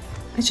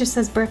 It just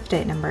says birth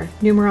date number,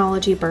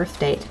 numerology birth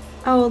date.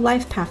 Oh,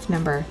 life path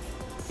number.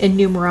 In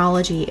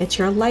numerology, it's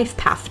your life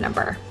path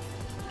number.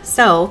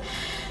 So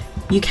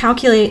you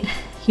calculate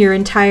your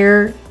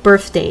entire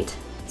birth date.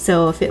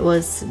 So if it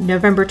was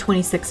November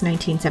 26,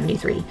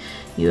 1973,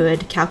 you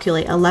would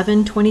calculate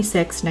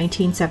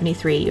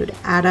 11/26/1973. You would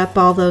add up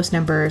all those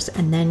numbers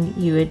and then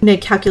you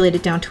would calculate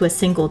it down to a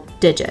single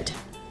digit.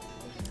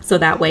 So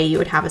that way you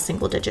would have a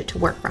single digit to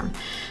work from.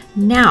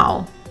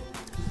 Now,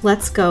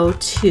 let's go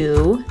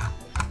to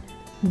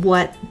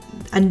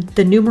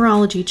the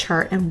numerology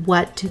chart and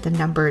what do the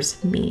numbers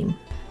mean.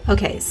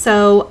 Okay,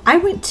 so I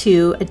went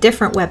to a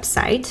different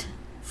website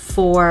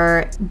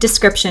for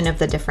description of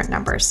the different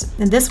numbers.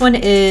 And this one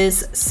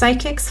is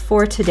Psychics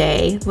for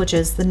Today, which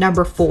is the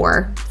number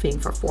 4, being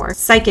for 4,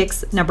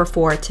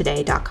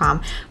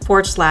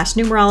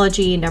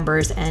 psychics4today.com/numerology,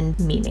 numbers, and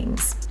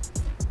meanings.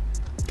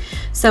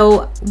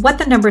 So what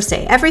the numbers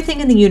say,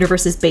 everything in the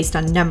universe is based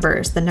on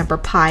numbers. The number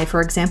pi,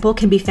 for example,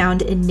 can be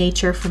found in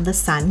nature from the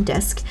sun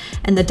disk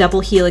and the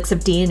double helix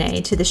of DNA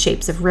to the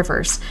shapes of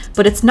rivers.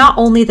 But it's not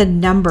only the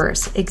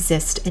numbers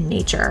exist in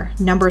nature.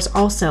 Numbers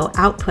also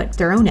output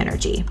their own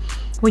energy.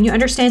 When you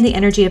understand the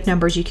energy of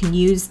numbers, you can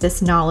use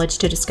this knowledge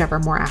to discover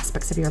more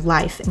aspects of your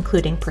life,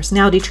 including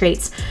personality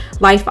traits,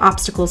 life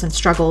obstacles and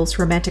struggles,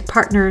 romantic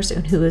partners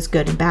and who is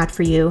good and bad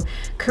for you,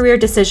 career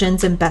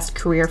decisions and best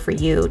career for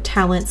you,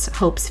 talents,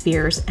 hopes,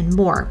 fears, and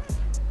more.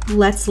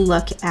 Let's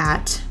look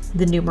at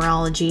the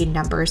numerology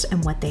numbers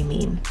and what they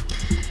mean.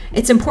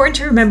 It's important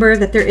to remember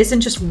that there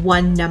isn't just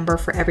one number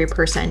for every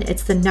person.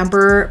 It's the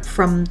number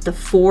from the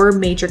 4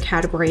 major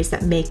categories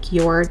that make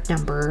your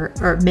number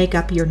or make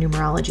up your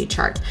numerology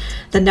chart.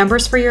 The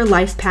numbers for your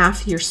life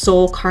path, your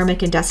soul,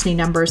 karmic, and destiny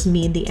numbers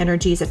mean the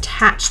energies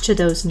attached to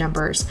those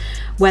numbers.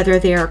 Whether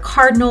they are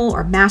cardinal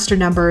or master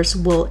numbers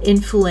will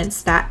influence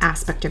that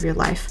aspect of your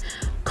life.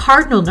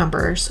 Cardinal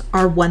numbers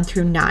are 1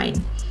 through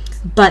 9.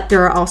 But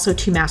there are also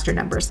 2 master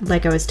numbers,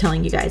 like I was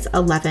telling you guys,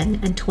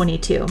 11 and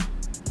 22,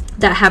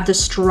 that have the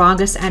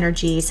strongest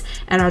energies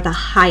and are the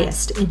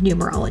highest in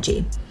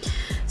numerology.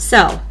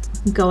 So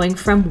going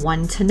from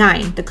 1 to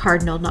 9, the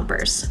cardinal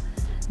numbers.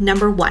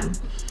 Number 1,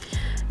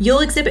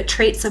 you'll exhibit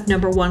traits of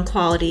number 1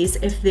 qualities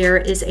if there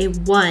is a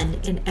 1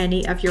 in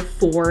any of your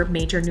 4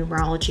 major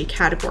numerology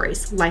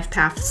categories, life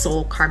path,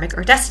 soul, karmic,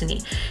 or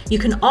destiny. You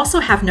can also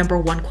have number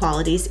 1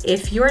 qualities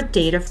if your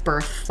date of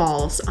birth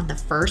falls on the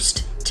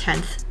 1st,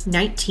 10th,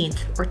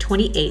 19th, or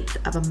 28th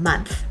of a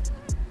month.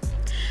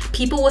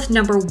 People with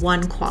number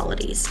 1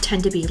 qualities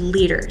tend to be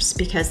leaders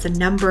because the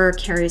number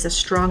carries a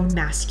strong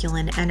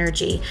masculine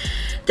energy.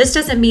 This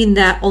doesn't mean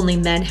that only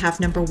men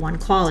have number 1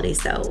 qualities,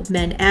 though.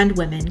 Men and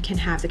women can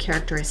have the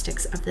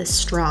characteristics of this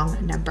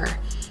strong number.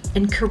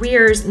 In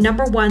careers,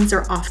 number 1s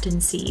are often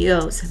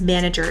CEOs,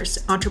 managers,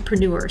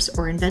 entrepreneurs,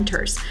 or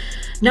inventors.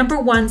 Number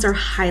 1s are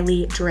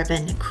highly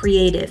driven,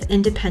 creative,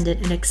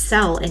 independent, and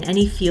excel in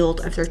any field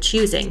of their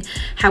choosing.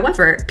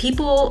 However,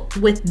 people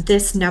with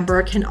this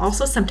number can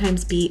also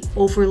sometimes be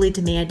overly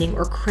demanding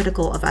or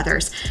critical of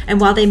others. And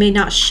while they may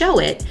not show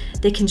it,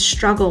 they can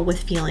struggle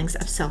with feelings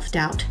of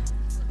self-doubt.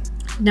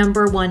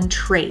 Number 1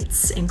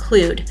 traits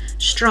include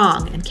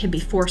strong and can be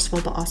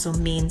forceful, but also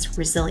means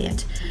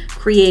resilient,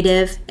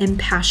 creative,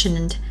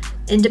 impassioned,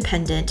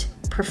 independent,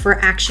 prefer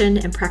action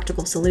and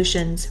practical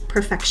solutions,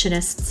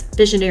 perfectionists,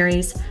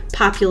 visionaries,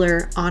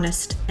 popular,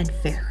 honest, and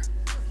fair.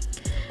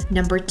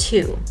 Number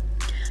 2.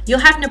 You'll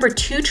have number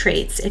 2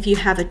 traits if you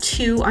have a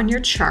 2 on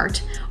your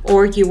chart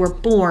or you were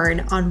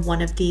born on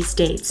one of these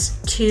dates,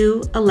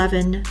 2,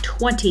 11,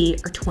 20,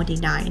 or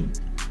 29.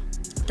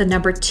 The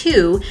number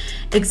 2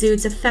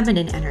 exudes a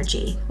feminine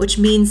energy, which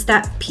means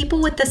that people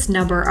with this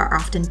number are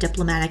often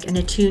diplomatic and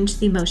attuned to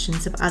the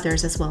emotions of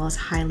others, as well as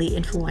highly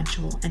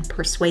influential and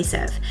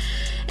persuasive.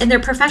 In their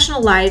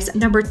professional lives,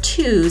 number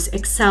 2s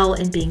excel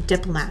in being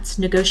diplomats,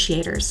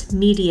 negotiators,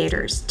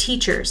 mediators,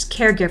 teachers,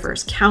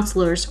 caregivers,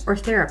 counselors, or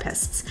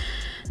therapists.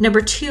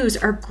 Number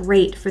 2s are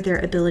great for their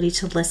ability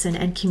to listen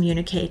and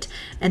communicate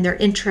and their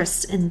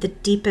interests in the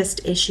deepest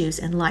issues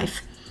in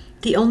life.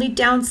 The only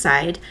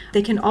downside,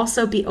 they can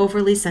also be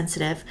overly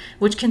sensitive,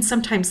 which can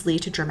sometimes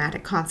lead to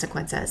dramatic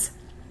consequences.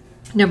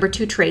 Number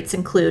 2 traits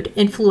include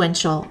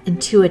influential,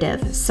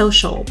 intuitive,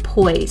 social,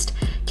 poised,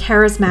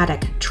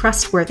 charismatic,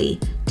 trustworthy,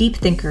 deep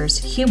thinkers,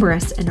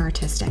 humorous, and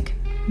artistic.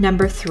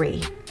 Number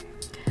 3.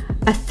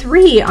 A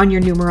 3 on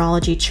your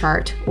numerology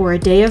chart, or a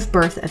day of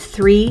birth of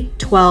 3,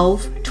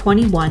 12,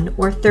 21,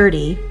 or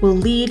 30, will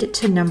lead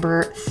to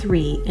number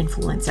 3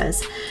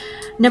 influences.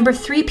 Number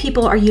 3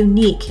 people are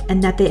unique in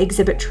that they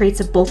exhibit traits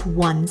of both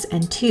 1s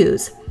and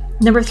 2s.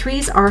 Number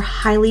 3s are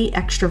highly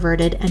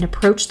extroverted and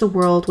approach the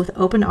world with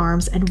open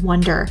arms and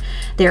wonder.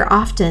 They are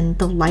often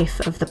the life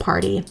of the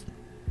party.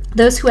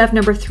 Those who have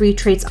number 3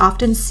 traits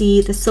often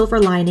see the silver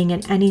lining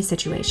in any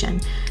situation.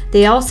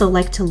 They also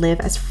like to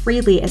live as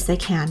freely as they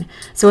can.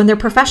 So in their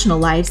professional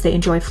lives, they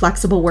enjoy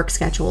flexible work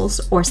schedules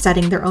or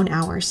setting their own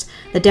hours.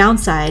 The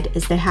downside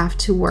is they have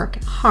to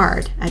work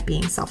hard at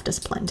being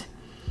self-disciplined.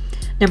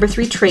 Number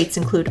 3 traits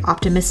include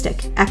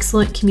optimistic,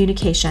 excellent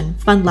communication,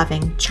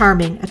 fun-loving,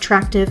 charming,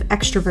 attractive,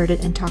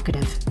 extroverted, and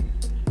talkative.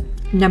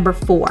 Number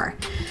 4.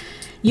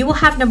 You will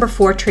have number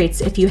 4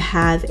 traits if you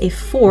have a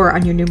 4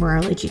 on your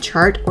numerology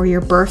chart or your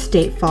birth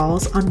date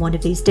falls on one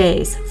of these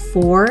days,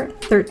 4,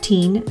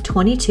 13,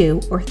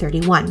 22, or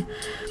 31.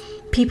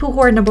 People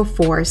who are number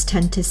 4s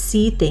tend to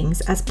see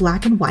things as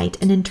black and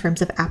white and in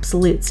terms of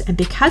absolutes, and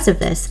because of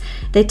this,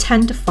 they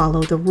tend to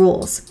follow the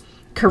rules.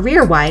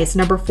 Career-wise,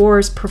 number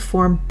 4s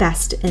perform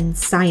best in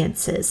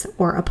sciences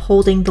or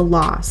upholding the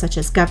law, such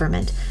as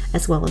government,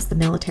 as well as the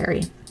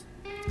military.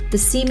 The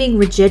seeming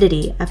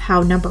rigidity of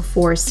how number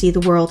 4s see the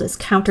world is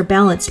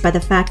counterbalanced by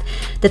the fact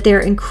that they are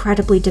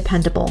incredibly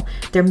dependable.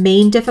 Their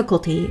main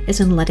difficulty is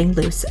in letting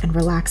loose and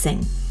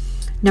relaxing.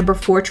 Number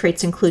 4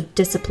 traits include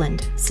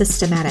disciplined,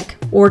 systematic,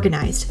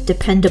 organized,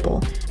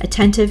 dependable,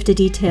 attentive to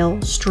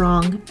detail,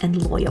 strong,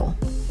 and loyal.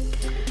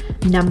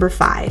 Number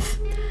 5.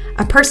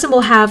 A person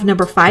will have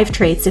number 5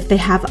 traits if they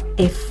have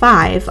a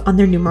 5 on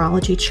their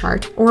numerology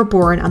chart or are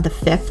born on the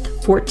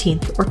 5th,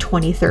 14th, or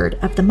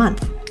 23rd of the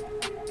month.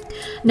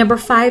 Number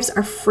 5s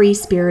are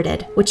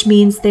free-spirited, which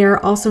means they are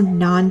also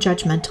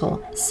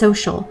non-judgmental,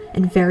 social,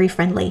 and very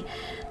friendly.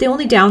 The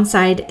only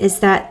downside is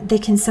that they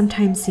can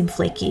sometimes seem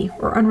flaky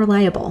or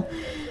unreliable.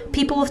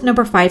 People with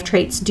number 5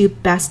 traits do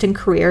best in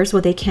careers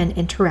where they can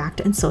interact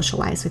and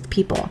socialize with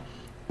people.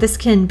 This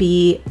can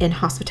be in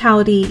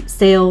hospitality,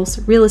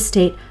 sales, real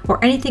estate,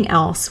 or anything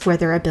else where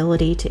their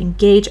ability to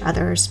engage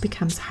others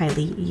becomes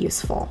highly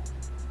useful.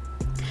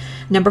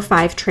 Number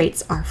 5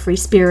 traits are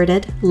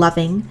free-spirited,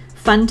 loving,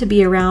 fun to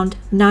be around,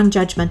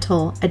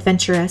 non-judgmental,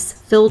 adventurous,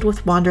 filled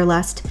with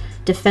wanderlust,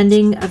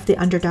 defending of the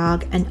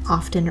underdog, and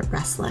often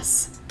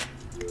restless.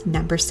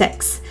 Number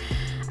 6.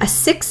 A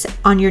 6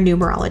 on your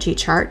numerology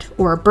chart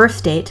or a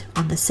birth date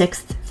on the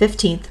 6th,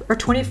 15th, or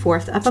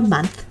 24th of a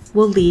month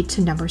will lead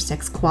to number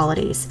 6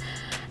 qualities.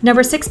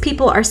 Number 6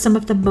 people are some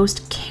of the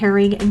most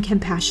caring and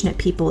compassionate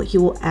people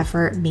you will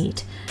ever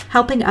meet.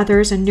 Helping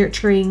others and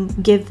nurturing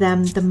give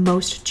them the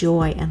most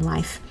joy in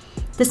life.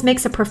 This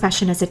makes a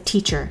profession as a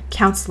teacher,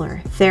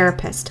 counselor,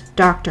 therapist,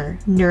 doctor,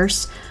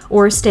 nurse,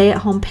 or a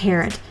stay-at-home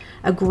parent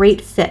a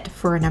great fit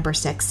for a number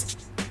 6.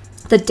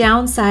 The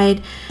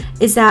downside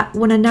is that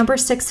when a number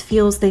 6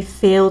 feels they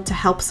failed to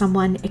help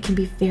someone, it can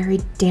be very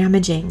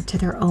damaging to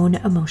their own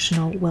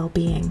emotional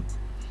well-being.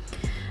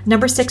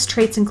 Number 6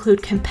 traits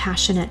include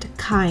compassionate,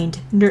 kind,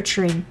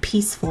 nurturing,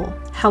 peaceful,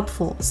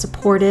 helpful,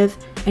 supportive,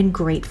 and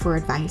great for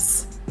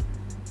advice.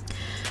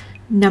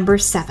 Number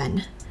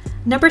 7.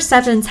 Number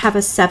 7s have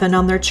a 7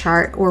 on their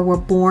chart or were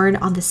born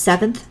on the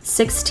 7th,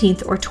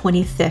 16th, or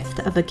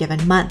 25th of a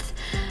given month.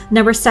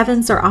 Number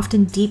 7s are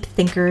often deep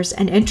thinkers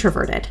and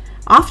introverted.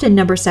 Often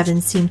number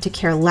 7s seem to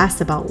care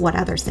less about what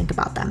others think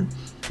about them.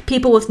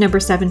 People with number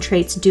 7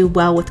 traits do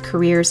well with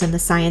careers in the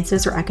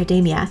sciences or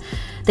academia.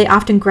 They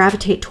often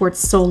gravitate towards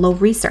solo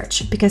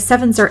research. Because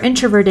 7s are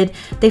introverted,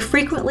 they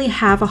frequently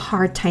have a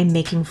hard time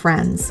making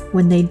friends.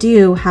 When they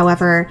do,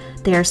 however,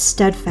 they are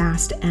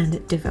steadfast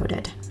and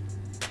devoted.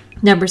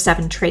 Number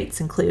 7 traits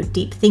include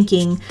deep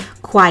thinking,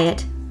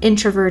 quiet,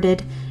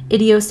 introverted,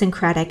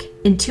 idiosyncratic,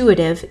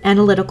 intuitive,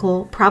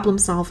 analytical, problem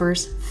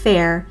solvers,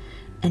 fair,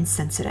 and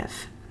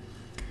sensitive.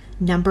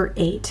 Number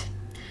 8.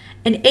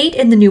 An 8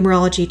 in the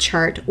numerology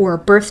chart or a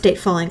birth date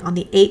falling on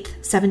the 8th,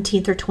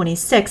 17th, or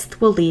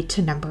 26th will lead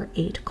to number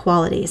 8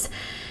 qualities.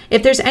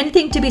 If there's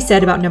anything to be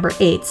said about number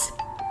 8s,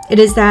 it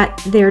is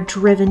that they're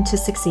driven to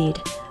succeed.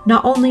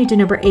 Not only do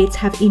number 8s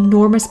have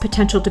enormous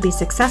potential to be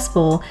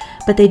successful,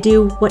 but they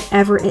do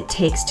whatever it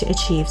takes to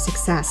achieve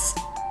success.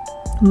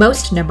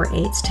 Most number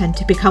 8s tend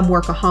to become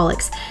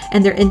workaholics,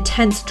 and their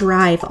intense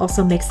drive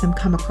also makes them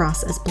come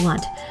across as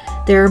blunt.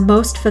 They are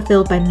most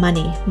fulfilled by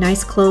money,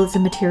 nice clothes,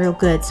 and material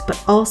goods,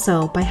 but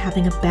also by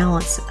having a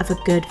balance of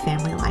a good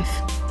family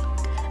life.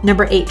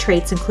 Number 8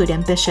 traits include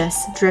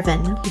ambitious,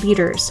 driven,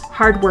 leaders,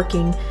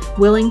 hardworking,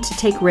 willing to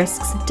take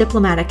risks,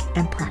 diplomatic,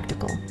 and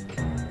practical.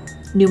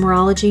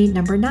 Numerology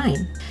number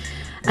 9.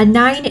 A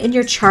 9 in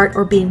your chart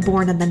or being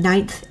born on the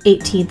 9th,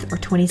 18th, or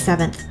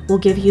 27th will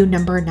give you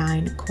number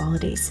 9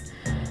 qualities.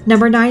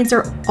 Number 9s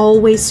are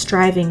always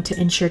striving to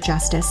ensure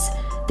justice.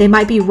 They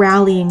might be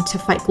rallying to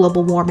fight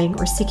global warming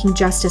or seeking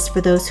justice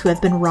for those who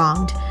have been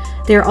wronged.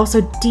 They are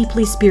also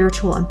deeply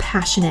spiritual and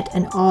passionate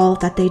in all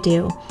that they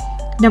do.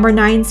 Number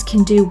 9s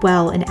can do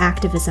well in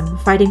activism,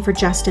 fighting for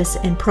justice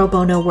in pro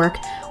bono work,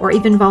 or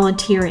even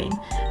volunteering.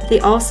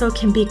 They also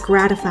can be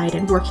gratified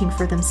in working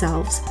for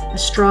themselves. A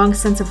strong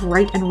sense of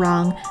right and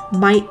wrong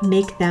might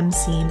make them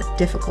seem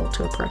difficult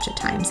to approach at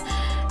times.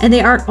 And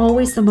they aren't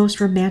always the most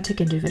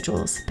romantic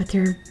individuals, but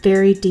they're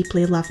very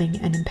deeply loving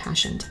and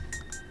impassioned.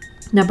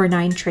 Number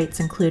 9 traits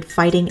include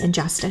fighting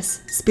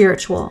injustice,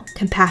 spiritual,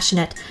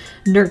 compassionate,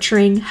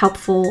 nurturing,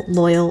 helpful,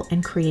 loyal,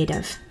 and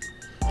creative.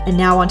 And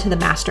now on to the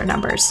master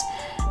numbers.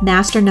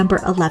 Master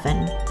number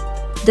 11.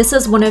 This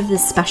is one of the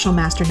special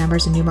master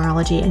numbers in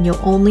numerology, and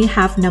you'll only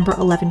have number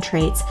 11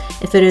 traits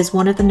if it is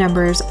one of the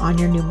numbers on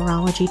your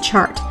numerology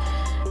chart.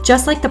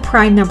 Just like the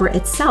prime number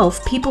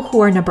itself, people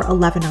who are number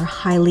 11 are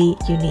highly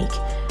unique.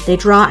 They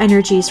draw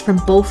energies from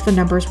both the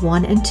numbers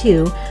 1 and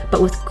 2,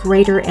 but with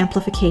greater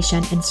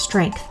amplification and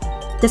strength.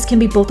 This can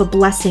be both a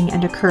blessing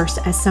and a curse,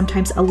 as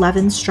sometimes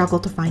 11s struggle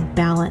to find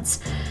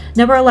balance.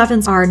 Number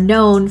 11s are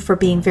known for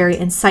being very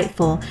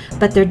insightful,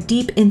 but their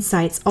deep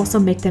insights also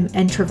make them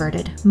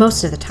introverted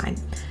most of the time.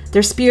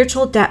 Their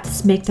spiritual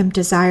depths make them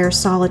desire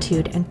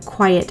solitude and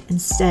quiet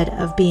instead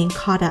of being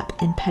caught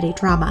up in petty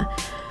drama.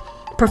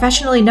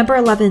 Professionally, number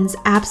 11s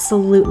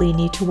absolutely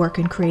need to work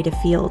in creative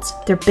fields.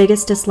 Their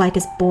biggest dislike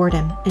is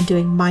boredom and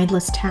doing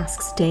mindless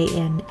tasks day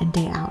in and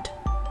day out.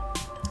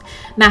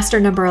 Master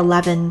number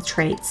 11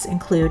 traits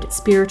include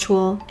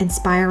spiritual,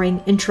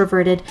 inspiring,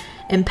 introverted,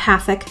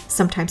 empathic,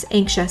 sometimes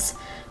anxious,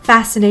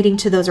 fascinating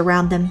to those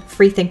around them,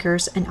 free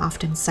thinkers, and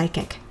often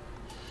psychic.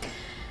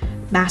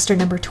 Master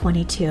number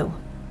 22.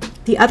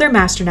 The other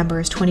master number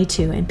is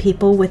 22, and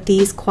people with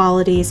these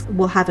qualities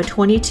will have a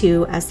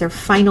 22 as their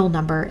final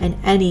number in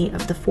any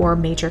of the 4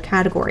 major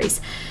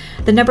categories.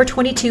 The number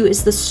 22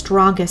 is the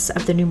strongest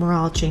of the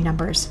numerology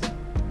numbers.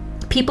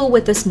 People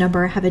with this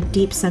number have a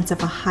deep sense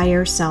of a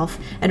higher self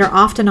and are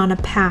often on a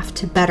path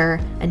to better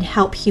and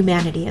help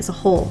humanity as a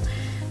whole.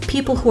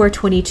 People who are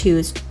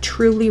 22s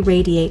truly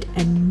radiate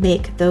and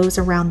make those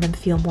around them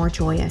feel more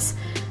joyous.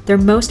 Their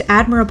most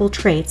admirable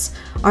traits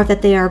are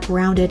that they are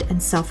grounded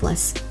and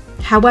selfless.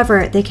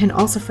 However, they can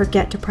also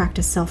forget to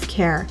practice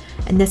self-care,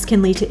 and this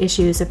can lead to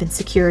issues of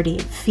insecurity,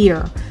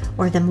 fear,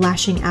 or them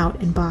lashing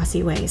out in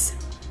bossy ways.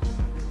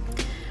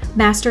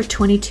 Master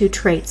 22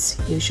 traits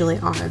usually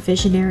are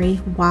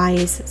visionary,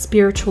 wise,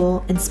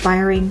 spiritual,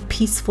 inspiring,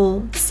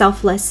 peaceful,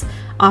 selfless,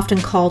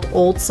 often called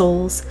old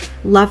souls,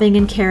 loving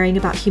and caring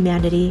about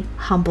humanity,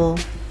 humble,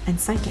 and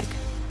psychic.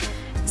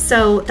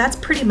 So that's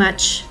pretty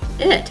much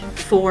it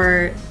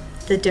for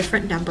the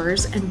different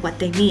numbers and what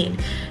they mean.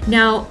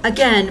 Now,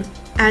 again,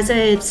 as I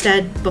had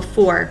said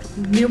before,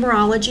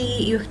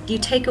 numerology, you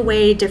take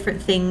away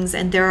different things,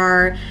 and there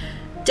are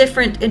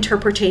different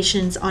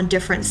interpretations on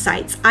different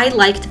sites. I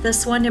liked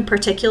this one in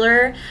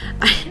particular.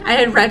 I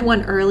had read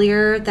one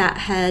earlier that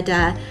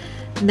had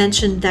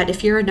mentioned that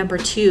if you're a number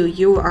 2,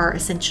 you are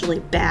essentially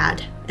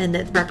bad, and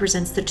that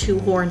represents the 2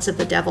 horns of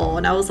the devil.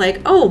 And I was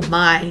like, oh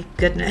my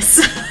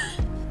goodness.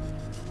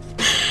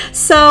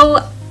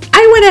 So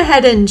I went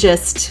ahead and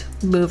just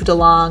moved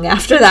along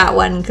after that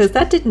one, because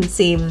that didn't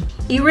seem,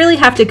 you really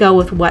have to go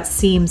with what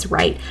seems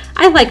right.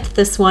 I liked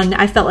this one.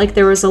 I felt like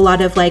there was a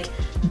lot of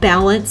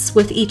balance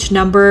with each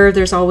number.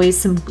 There's always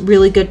some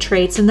really good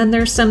traits, and then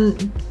there's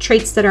some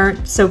traits that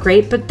aren't so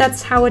great, but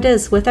that's how it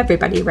is with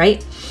everybody,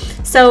 right?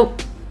 So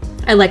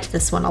I liked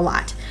this one a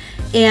lot.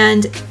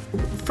 And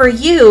for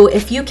you,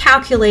 if you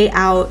calculate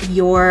out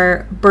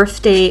your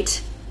birth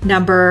date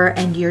number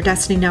and your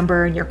destiny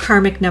number and your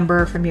karmic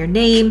number from your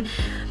name,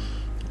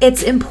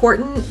 it's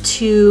important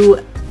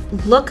to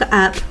look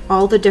up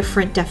all the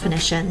different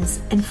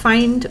definitions and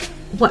find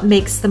what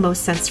makes the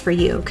most sense for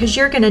you, because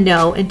you're going to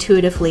know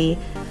intuitively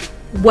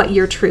what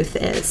your truth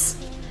is.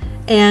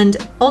 And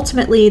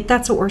ultimately,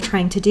 that's what we're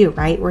trying to do,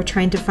 right? We're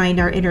trying to find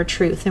our inner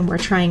truth, and we're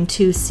trying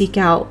to seek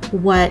out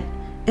what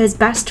is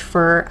best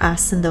for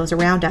us and those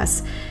around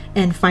us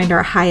and find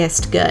our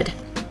highest good.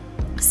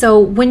 So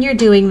when you're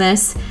doing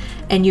this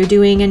and you're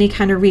doing any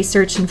kind of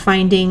research and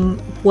finding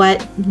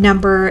what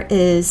number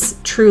is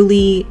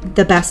truly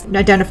the best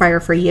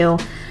identifier for you,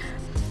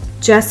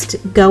 just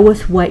go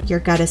with what your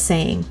gut is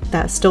saying.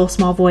 That still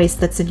small voice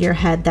that's in your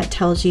head that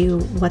tells you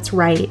what's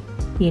right,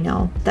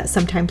 that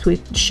sometimes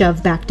we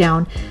shove back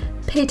down.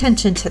 Pay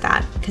attention to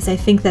that, because I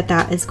think that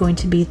that is going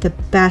to be the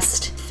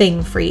best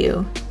thing for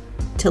you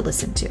to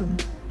listen to.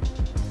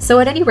 So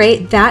at any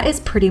rate, that is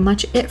pretty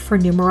much it for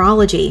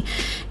numerology.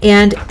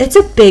 And it's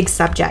a big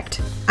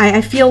subject.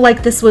 I feel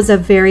like this was a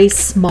very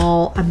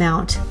small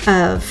amount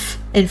of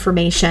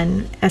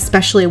information,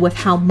 especially with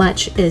how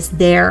much is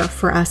there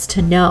for us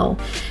to know.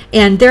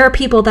 And there are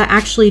people that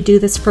actually do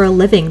this for a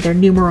living. They're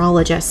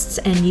numerologists,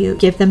 and you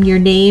give them your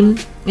name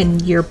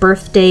and your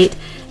birth date,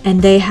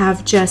 and they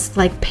have just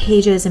like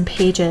pages and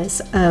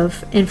pages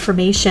of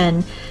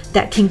information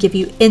that can give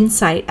you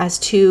insight as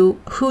to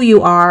who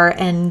you are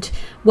and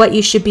what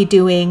you should be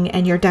doing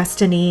and your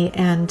destiny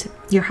and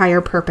your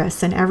higher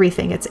purpose and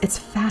everything. It's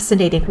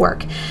fascinating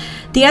work.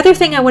 The other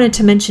thing I wanted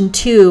to mention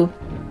too,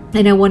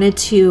 and I wanted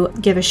to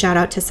give a shout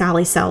out to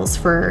Sally Sells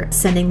for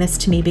sending this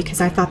to me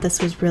because I thought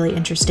this was really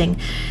interesting.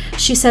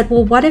 She said,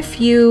 well, what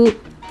if you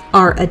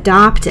are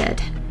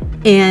adopted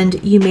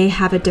and you may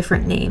have a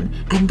different name?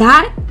 And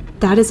that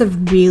is a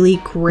really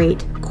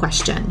great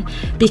question,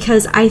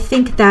 because I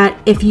think that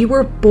if you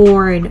were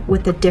born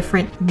with a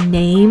different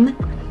name,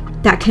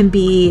 that can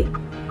be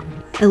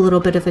a little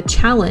bit of a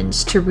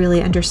challenge to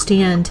really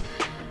understand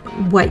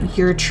what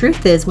your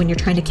truth is when you're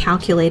trying to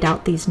calculate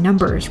out these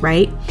numbers,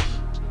 right?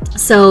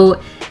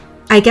 So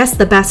I guess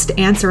the best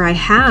answer I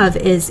have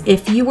is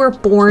if you were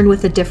born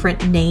with a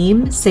different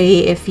name, say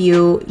if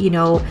you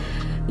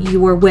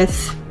were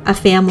with a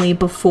family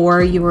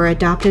before you were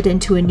adopted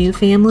into a new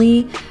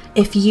family,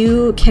 if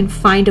you can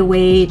find a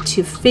way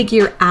to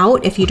figure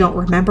out, if you don't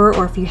remember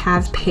or if you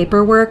have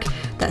paperwork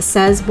that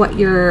says what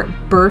your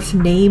birth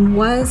name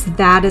was,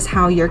 that is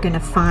how you're going to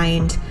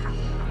find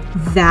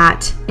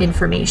that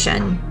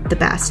information the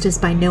best, is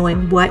by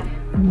knowing what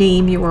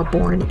name you were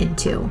born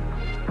into.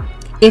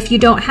 If you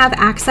don't have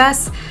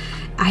access,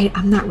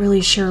 I'm not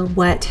really sure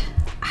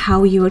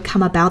how you would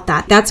come about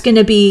that. That's going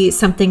to be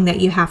something that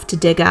you have to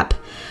dig up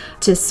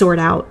to sort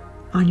out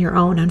on your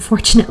own,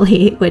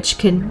 unfortunately, which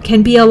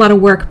can be a lot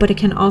of work, but it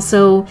can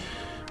also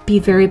be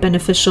very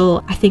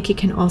beneficial. I think it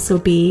can also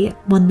be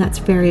one that's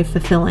very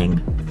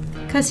fulfilling,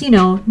 because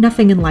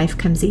nothing in life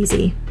comes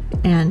easy,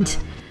 and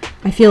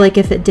I feel like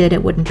if it did,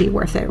 it wouldn't be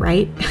worth it,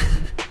 right?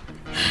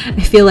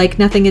 I feel like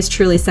nothing is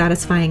truly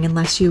satisfying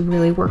unless you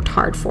really worked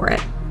hard for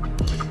it.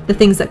 The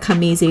things that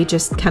come easy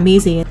just come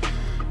easy.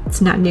 It's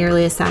not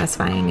nearly as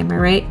satisfying, am I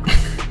right?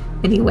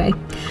 Anyway,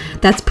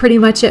 that's pretty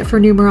much it for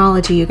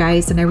numerology, you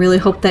guys, and I really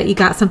hope that you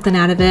got something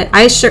out of it.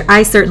 I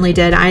certainly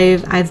did.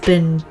 I've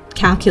been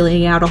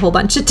calculating out a whole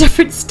bunch of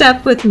different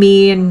stuff with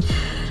me and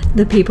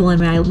the people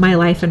in my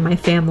life and my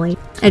family.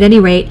 At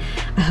any rate,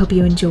 I hope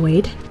you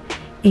enjoyed,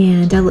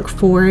 and I look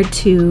forward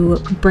to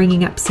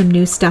bringing up some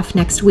new stuff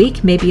next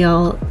week. Maybe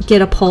I'll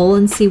get a poll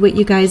and see what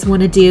you guys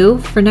want to do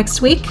for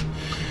next week.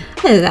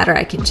 Either that or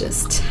I can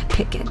just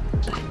pick it.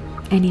 But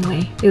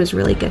anyway, it was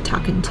really good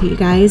talking to you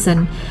guys,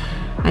 and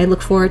I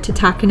look forward to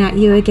talking at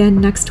you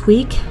again next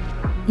week.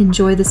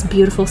 Enjoy this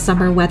beautiful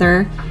summer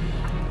weather,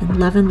 and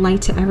love and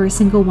light to every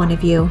single one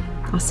of you.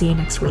 I'll see you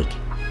next week.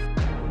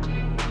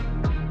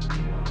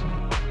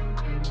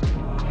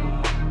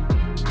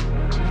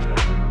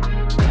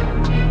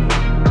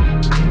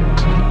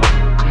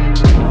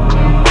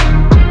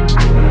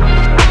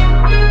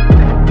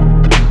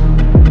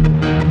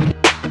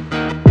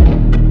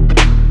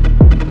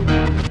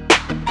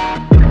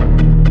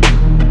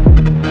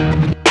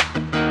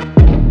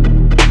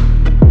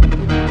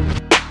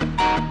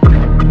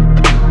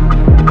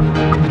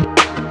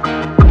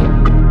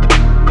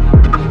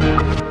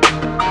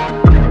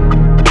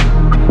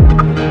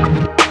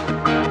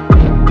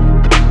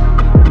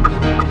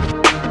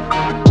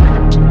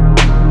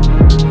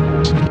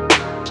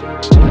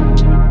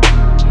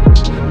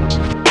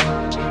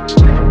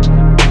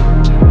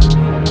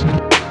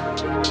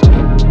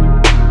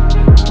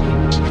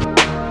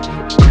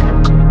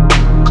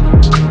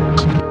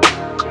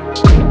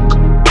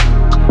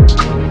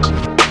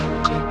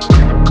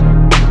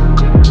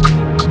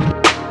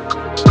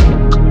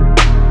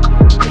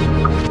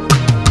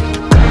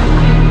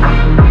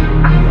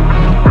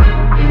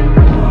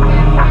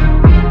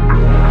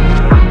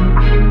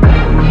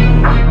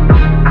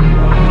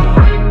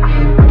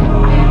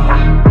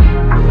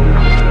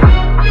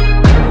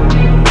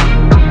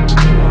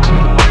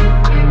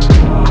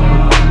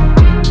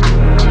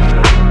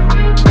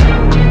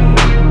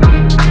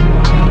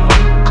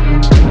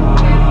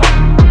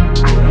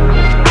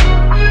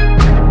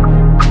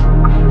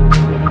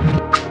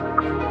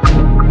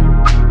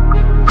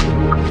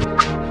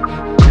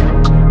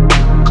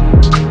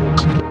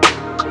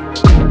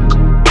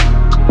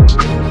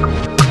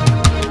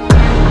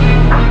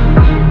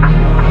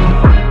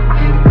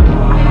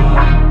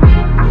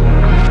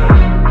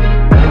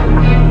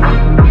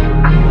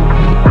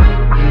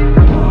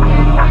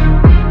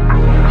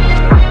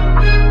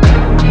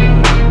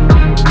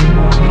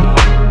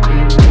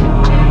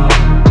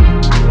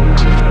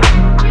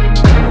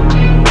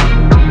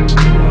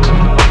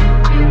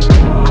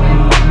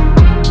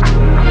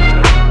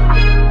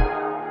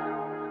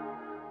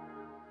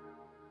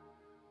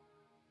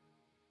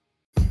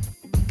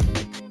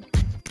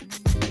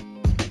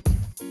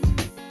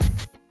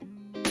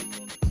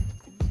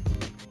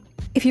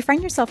 If you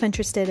find yourself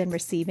interested in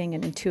receiving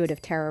an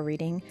intuitive tarot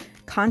reading,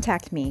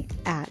 contact me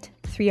at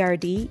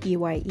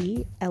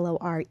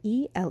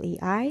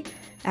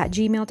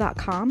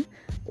 3rdeyelorelei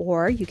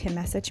or you can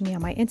message me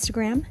on my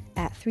Instagram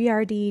at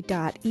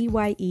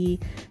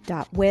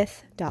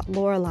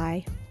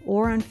 3rd.eye.with.lorelei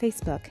or on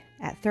Facebook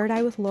at Third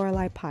Eye with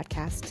Lorelei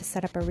podcast to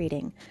set up a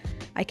reading.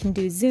 I can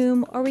do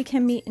Zoom or we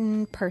can meet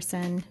in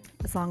person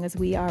as long as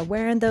we are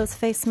wearing those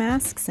face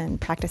masks and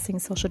practicing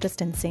social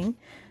distancing,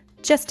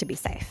 just to be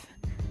safe.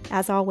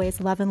 As always,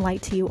 love and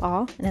light to you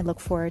all, and I look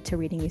forward to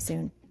reading you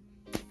soon.